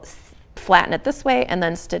you'll flatten it this way and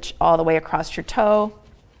then stitch all the way across your toe.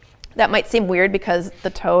 That might seem weird because the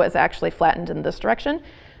toe is actually flattened in this direction,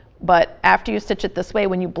 but after you stitch it this way,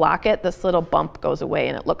 when you block it, this little bump goes away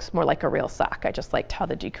and it looks more like a real sock. I just liked how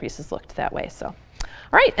the decreases looked that way. So, all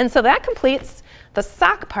right, and so that completes the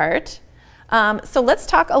sock part. So let's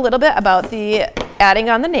talk a little bit about the adding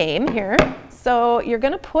on the name here. So you're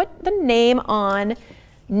going to put the name on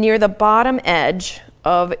near the bottom edge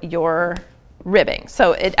of your ribbing.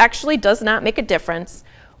 So it actually does not make a difference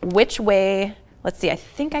which way. Let's see, I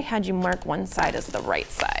think I had you mark one side as the right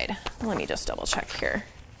side. Let me just double check here.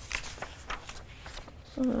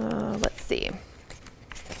 Let's see.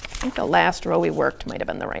 I think the last row we worked might have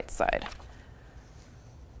been the right side.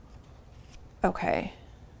 Okay.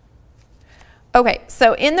 Okay,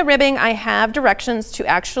 so in the ribbing, I have directions to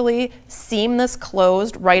actually seam this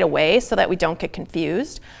closed right away so that we don't get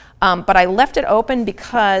confused. But I left it open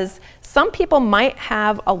because some people might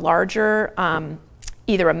have a larger,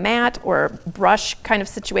 either a mat or brush kind of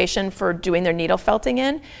situation for doing their needle felting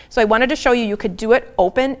in. So I wanted to show you, you could do it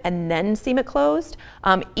open and then seam it closed,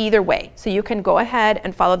 either way. So you can go ahead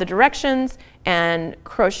and follow the directions and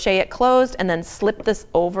crochet it closed and then slip this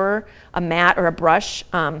over a mat or a brush.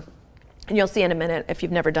 And you'll see in a minute if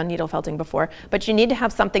you've never done needle felting before, but you need to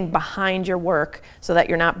have something behind your work so that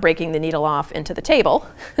you're not breaking the needle off into the table.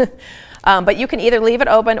 But you can either leave it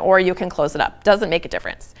open or you can close it up. Doesn't make a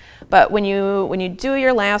difference. But when you do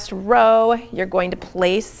your last row, you're going to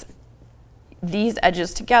place these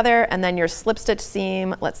edges together and then your slip stitch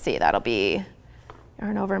seam, let's see, that'll be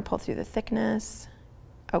yarn over and pull through the thickness.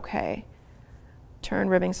 Okay. Turn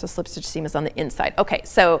ribbing so slip stitch seam is on the inside. Okay,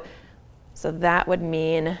 so that would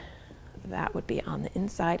mean that would be on the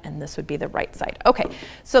inside and this would be the right side. Okay,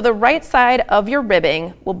 so the right side of your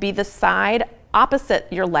ribbing will be the side opposite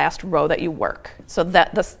your last row that you work. So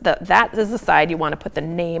that is the side you want to put the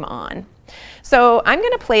name on. So I'm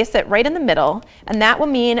going to place it right in the middle, and that will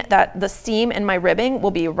mean that the seam in my ribbing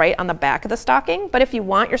will be right on the back of the stocking. But if you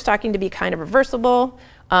want your stocking to be kind of reversible,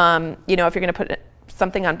 you know, if you're going to put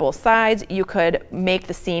something on both sides, you could make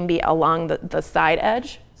the seam be along the side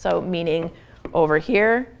edge. So meaning over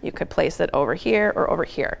here, you could place it over here or over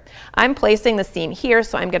here. I'm placing the seam here,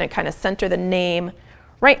 so I'm going to kind of center the name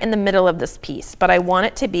right in the middle of this piece, but I want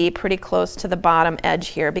it to be pretty close to the bottom edge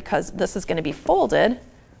here because this is going to be folded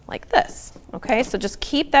like this. Okay, so just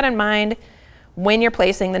keep that in mind when you're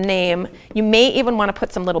placing the name. You may even want to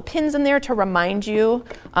put some little pins in there to remind you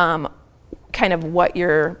kind of what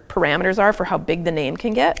your parameters are for how big the name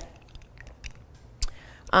can get.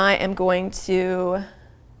 I am going to,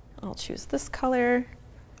 I'll choose this color.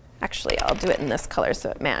 Actually, I'll do it in this color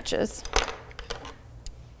so it matches.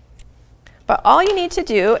 But all you need to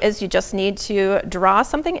do is you just need to draw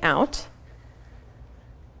something out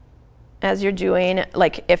as you're doing,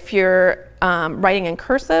 like if you're writing in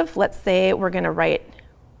cursive, let's say we're going to write,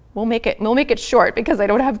 we'll make it short because I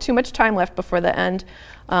don't have too much time left before the end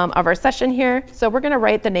of our session here. So we're going to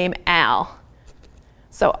write the name Al.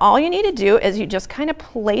 So all you need to do is you just kind of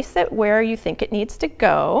place it where you think it needs to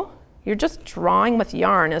go. You're just drawing with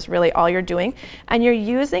yarn is really all you're doing. And you're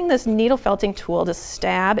using this needle felting tool to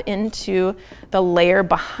stab into the layer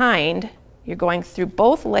behind. You're going through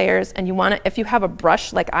both layers, and you want to, if you have a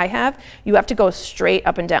brush like I have, you have to go straight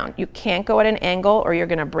up and down. You can't go at an angle or you're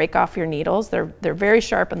going to break off your needles. They're very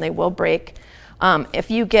sharp and they will break. If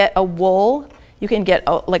you get a wool, you can get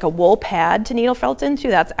like a wool pad to needle felt into.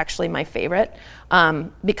 That's actually my favorite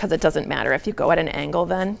because it doesn't matter if you go at an angle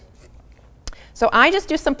then. So I just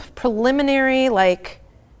do some preliminary, like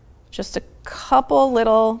just a couple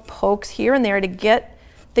little pokes here and there to get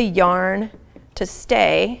the yarn to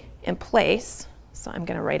stay in place. So I'm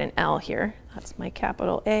going to write an L here. That's my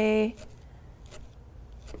capital A.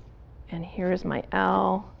 And here's my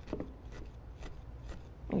L.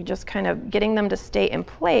 You're just kind of getting them to stay in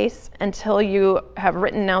place until you have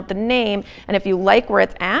written out the name. And if you like where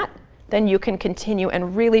it's at, then you can continue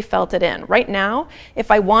and really felt it in. Right now,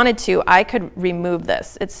 if I wanted to, I could remove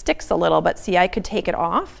this. It sticks a little, but see, I could take it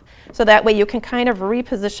off. So that way you can kind of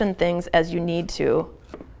reposition things as you need to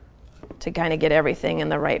kind of get everything in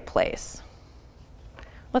the right place.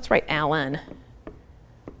 Let's write Alan.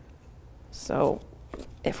 So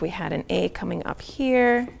if we had an A coming up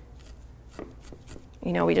here,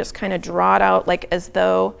 you know, we just kind of draw it out like as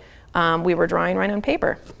though we were drawing right on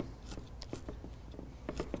paper.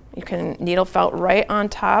 You can needle felt right on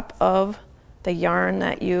top of the yarn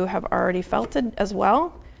that you have already felted as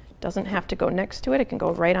well. Doesn't have to go next to it. It can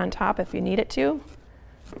go right on top if you need it to.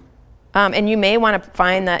 And you may want to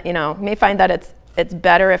find that, you know, you may find that it's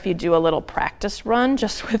better if you do a little practice run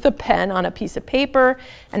just with a pen on a piece of paper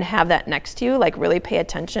and have that next to you. Like really pay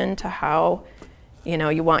attention to how, you know,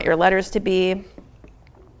 you want your letters to be.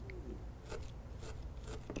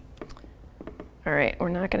 All right, we're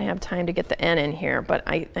not going to have time to get the N in here, but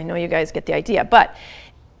I know you guys get the idea. But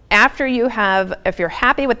after you have, if you're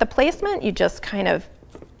happy with the placement, you just kind of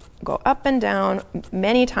go up and down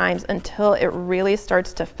many times until it really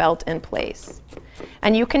starts to felt in place.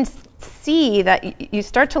 And you can see that you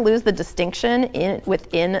start to lose the distinction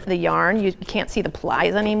within the yarn. You can't see the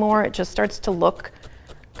plies anymore. It just starts to look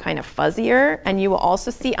kind of fuzzier. And you will also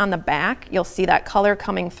see on the back, you'll see that color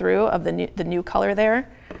coming through of the new color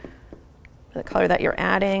there. The color that you're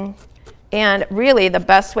adding. And really the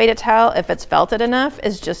best way to tell if it's felted enough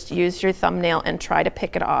is just use your thumbnail and try to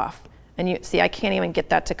pick it off. And you see I can't even get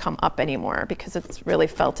that to come up anymore because it's really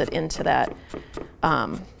felted into that,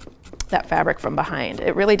 that fabric from behind.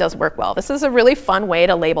 It really does work well. This is a really fun way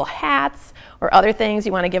to label hats or other things.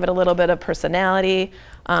 You want to give it a little bit of personality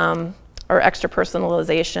or extra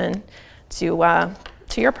personalization to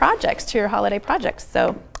your projects, to your holiday projects.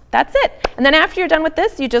 So that's it. And then after you're done with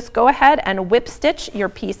this, you just go ahead and whip stitch your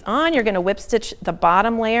piece on. You're going to whip stitch the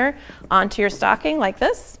bottom layer onto your stocking like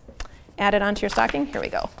this. Add it onto your stocking. Here we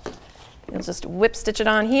go. You'll just whip stitch it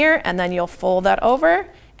on here, and then you'll fold that over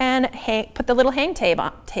and put the little hang tape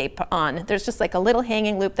on. There's just like a little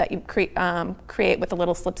hanging loop that you create with the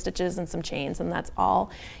little slip stitches and some chains, and that's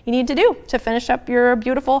all you need to do to finish up your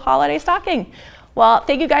beautiful holiday stocking. Well,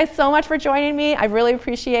 thank you guys so much for joining me. I really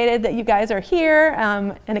appreciated that you guys are here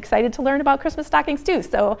and excited to learn about Christmas stockings too.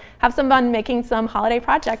 So have some fun making some holiday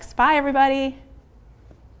projects. Bye, everybody.